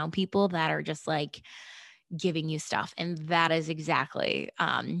be around people that are just like giving you stuff. And that is exactly,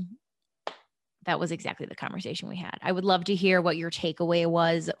 that was exactly the conversation we had. I would love to hear what your takeaway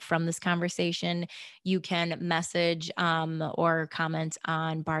was from this conversation. You can message or comment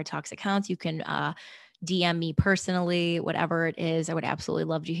on Bar Talks accounts. You can DM me personally, whatever it is. I would absolutely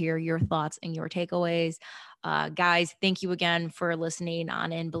love to hear your thoughts and your takeaways. Guys, thank you again for listening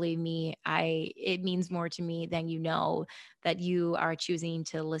on in. Believe me, it means more to me than you know that you are choosing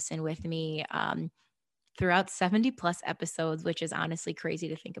to listen with me throughout 70 plus episodes, which is honestly crazy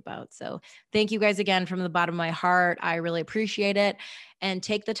to think about. So thank you guys again from the bottom of my heart. I really appreciate it. And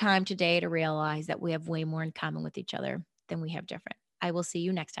take the time today to realize that we have way more in common with each other than we have different. I will see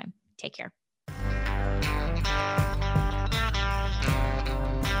you next time. Take care.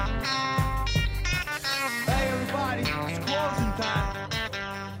 Hey everybody, it's closing time.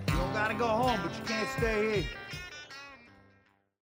 You don't gotta go home, but you can't stay here.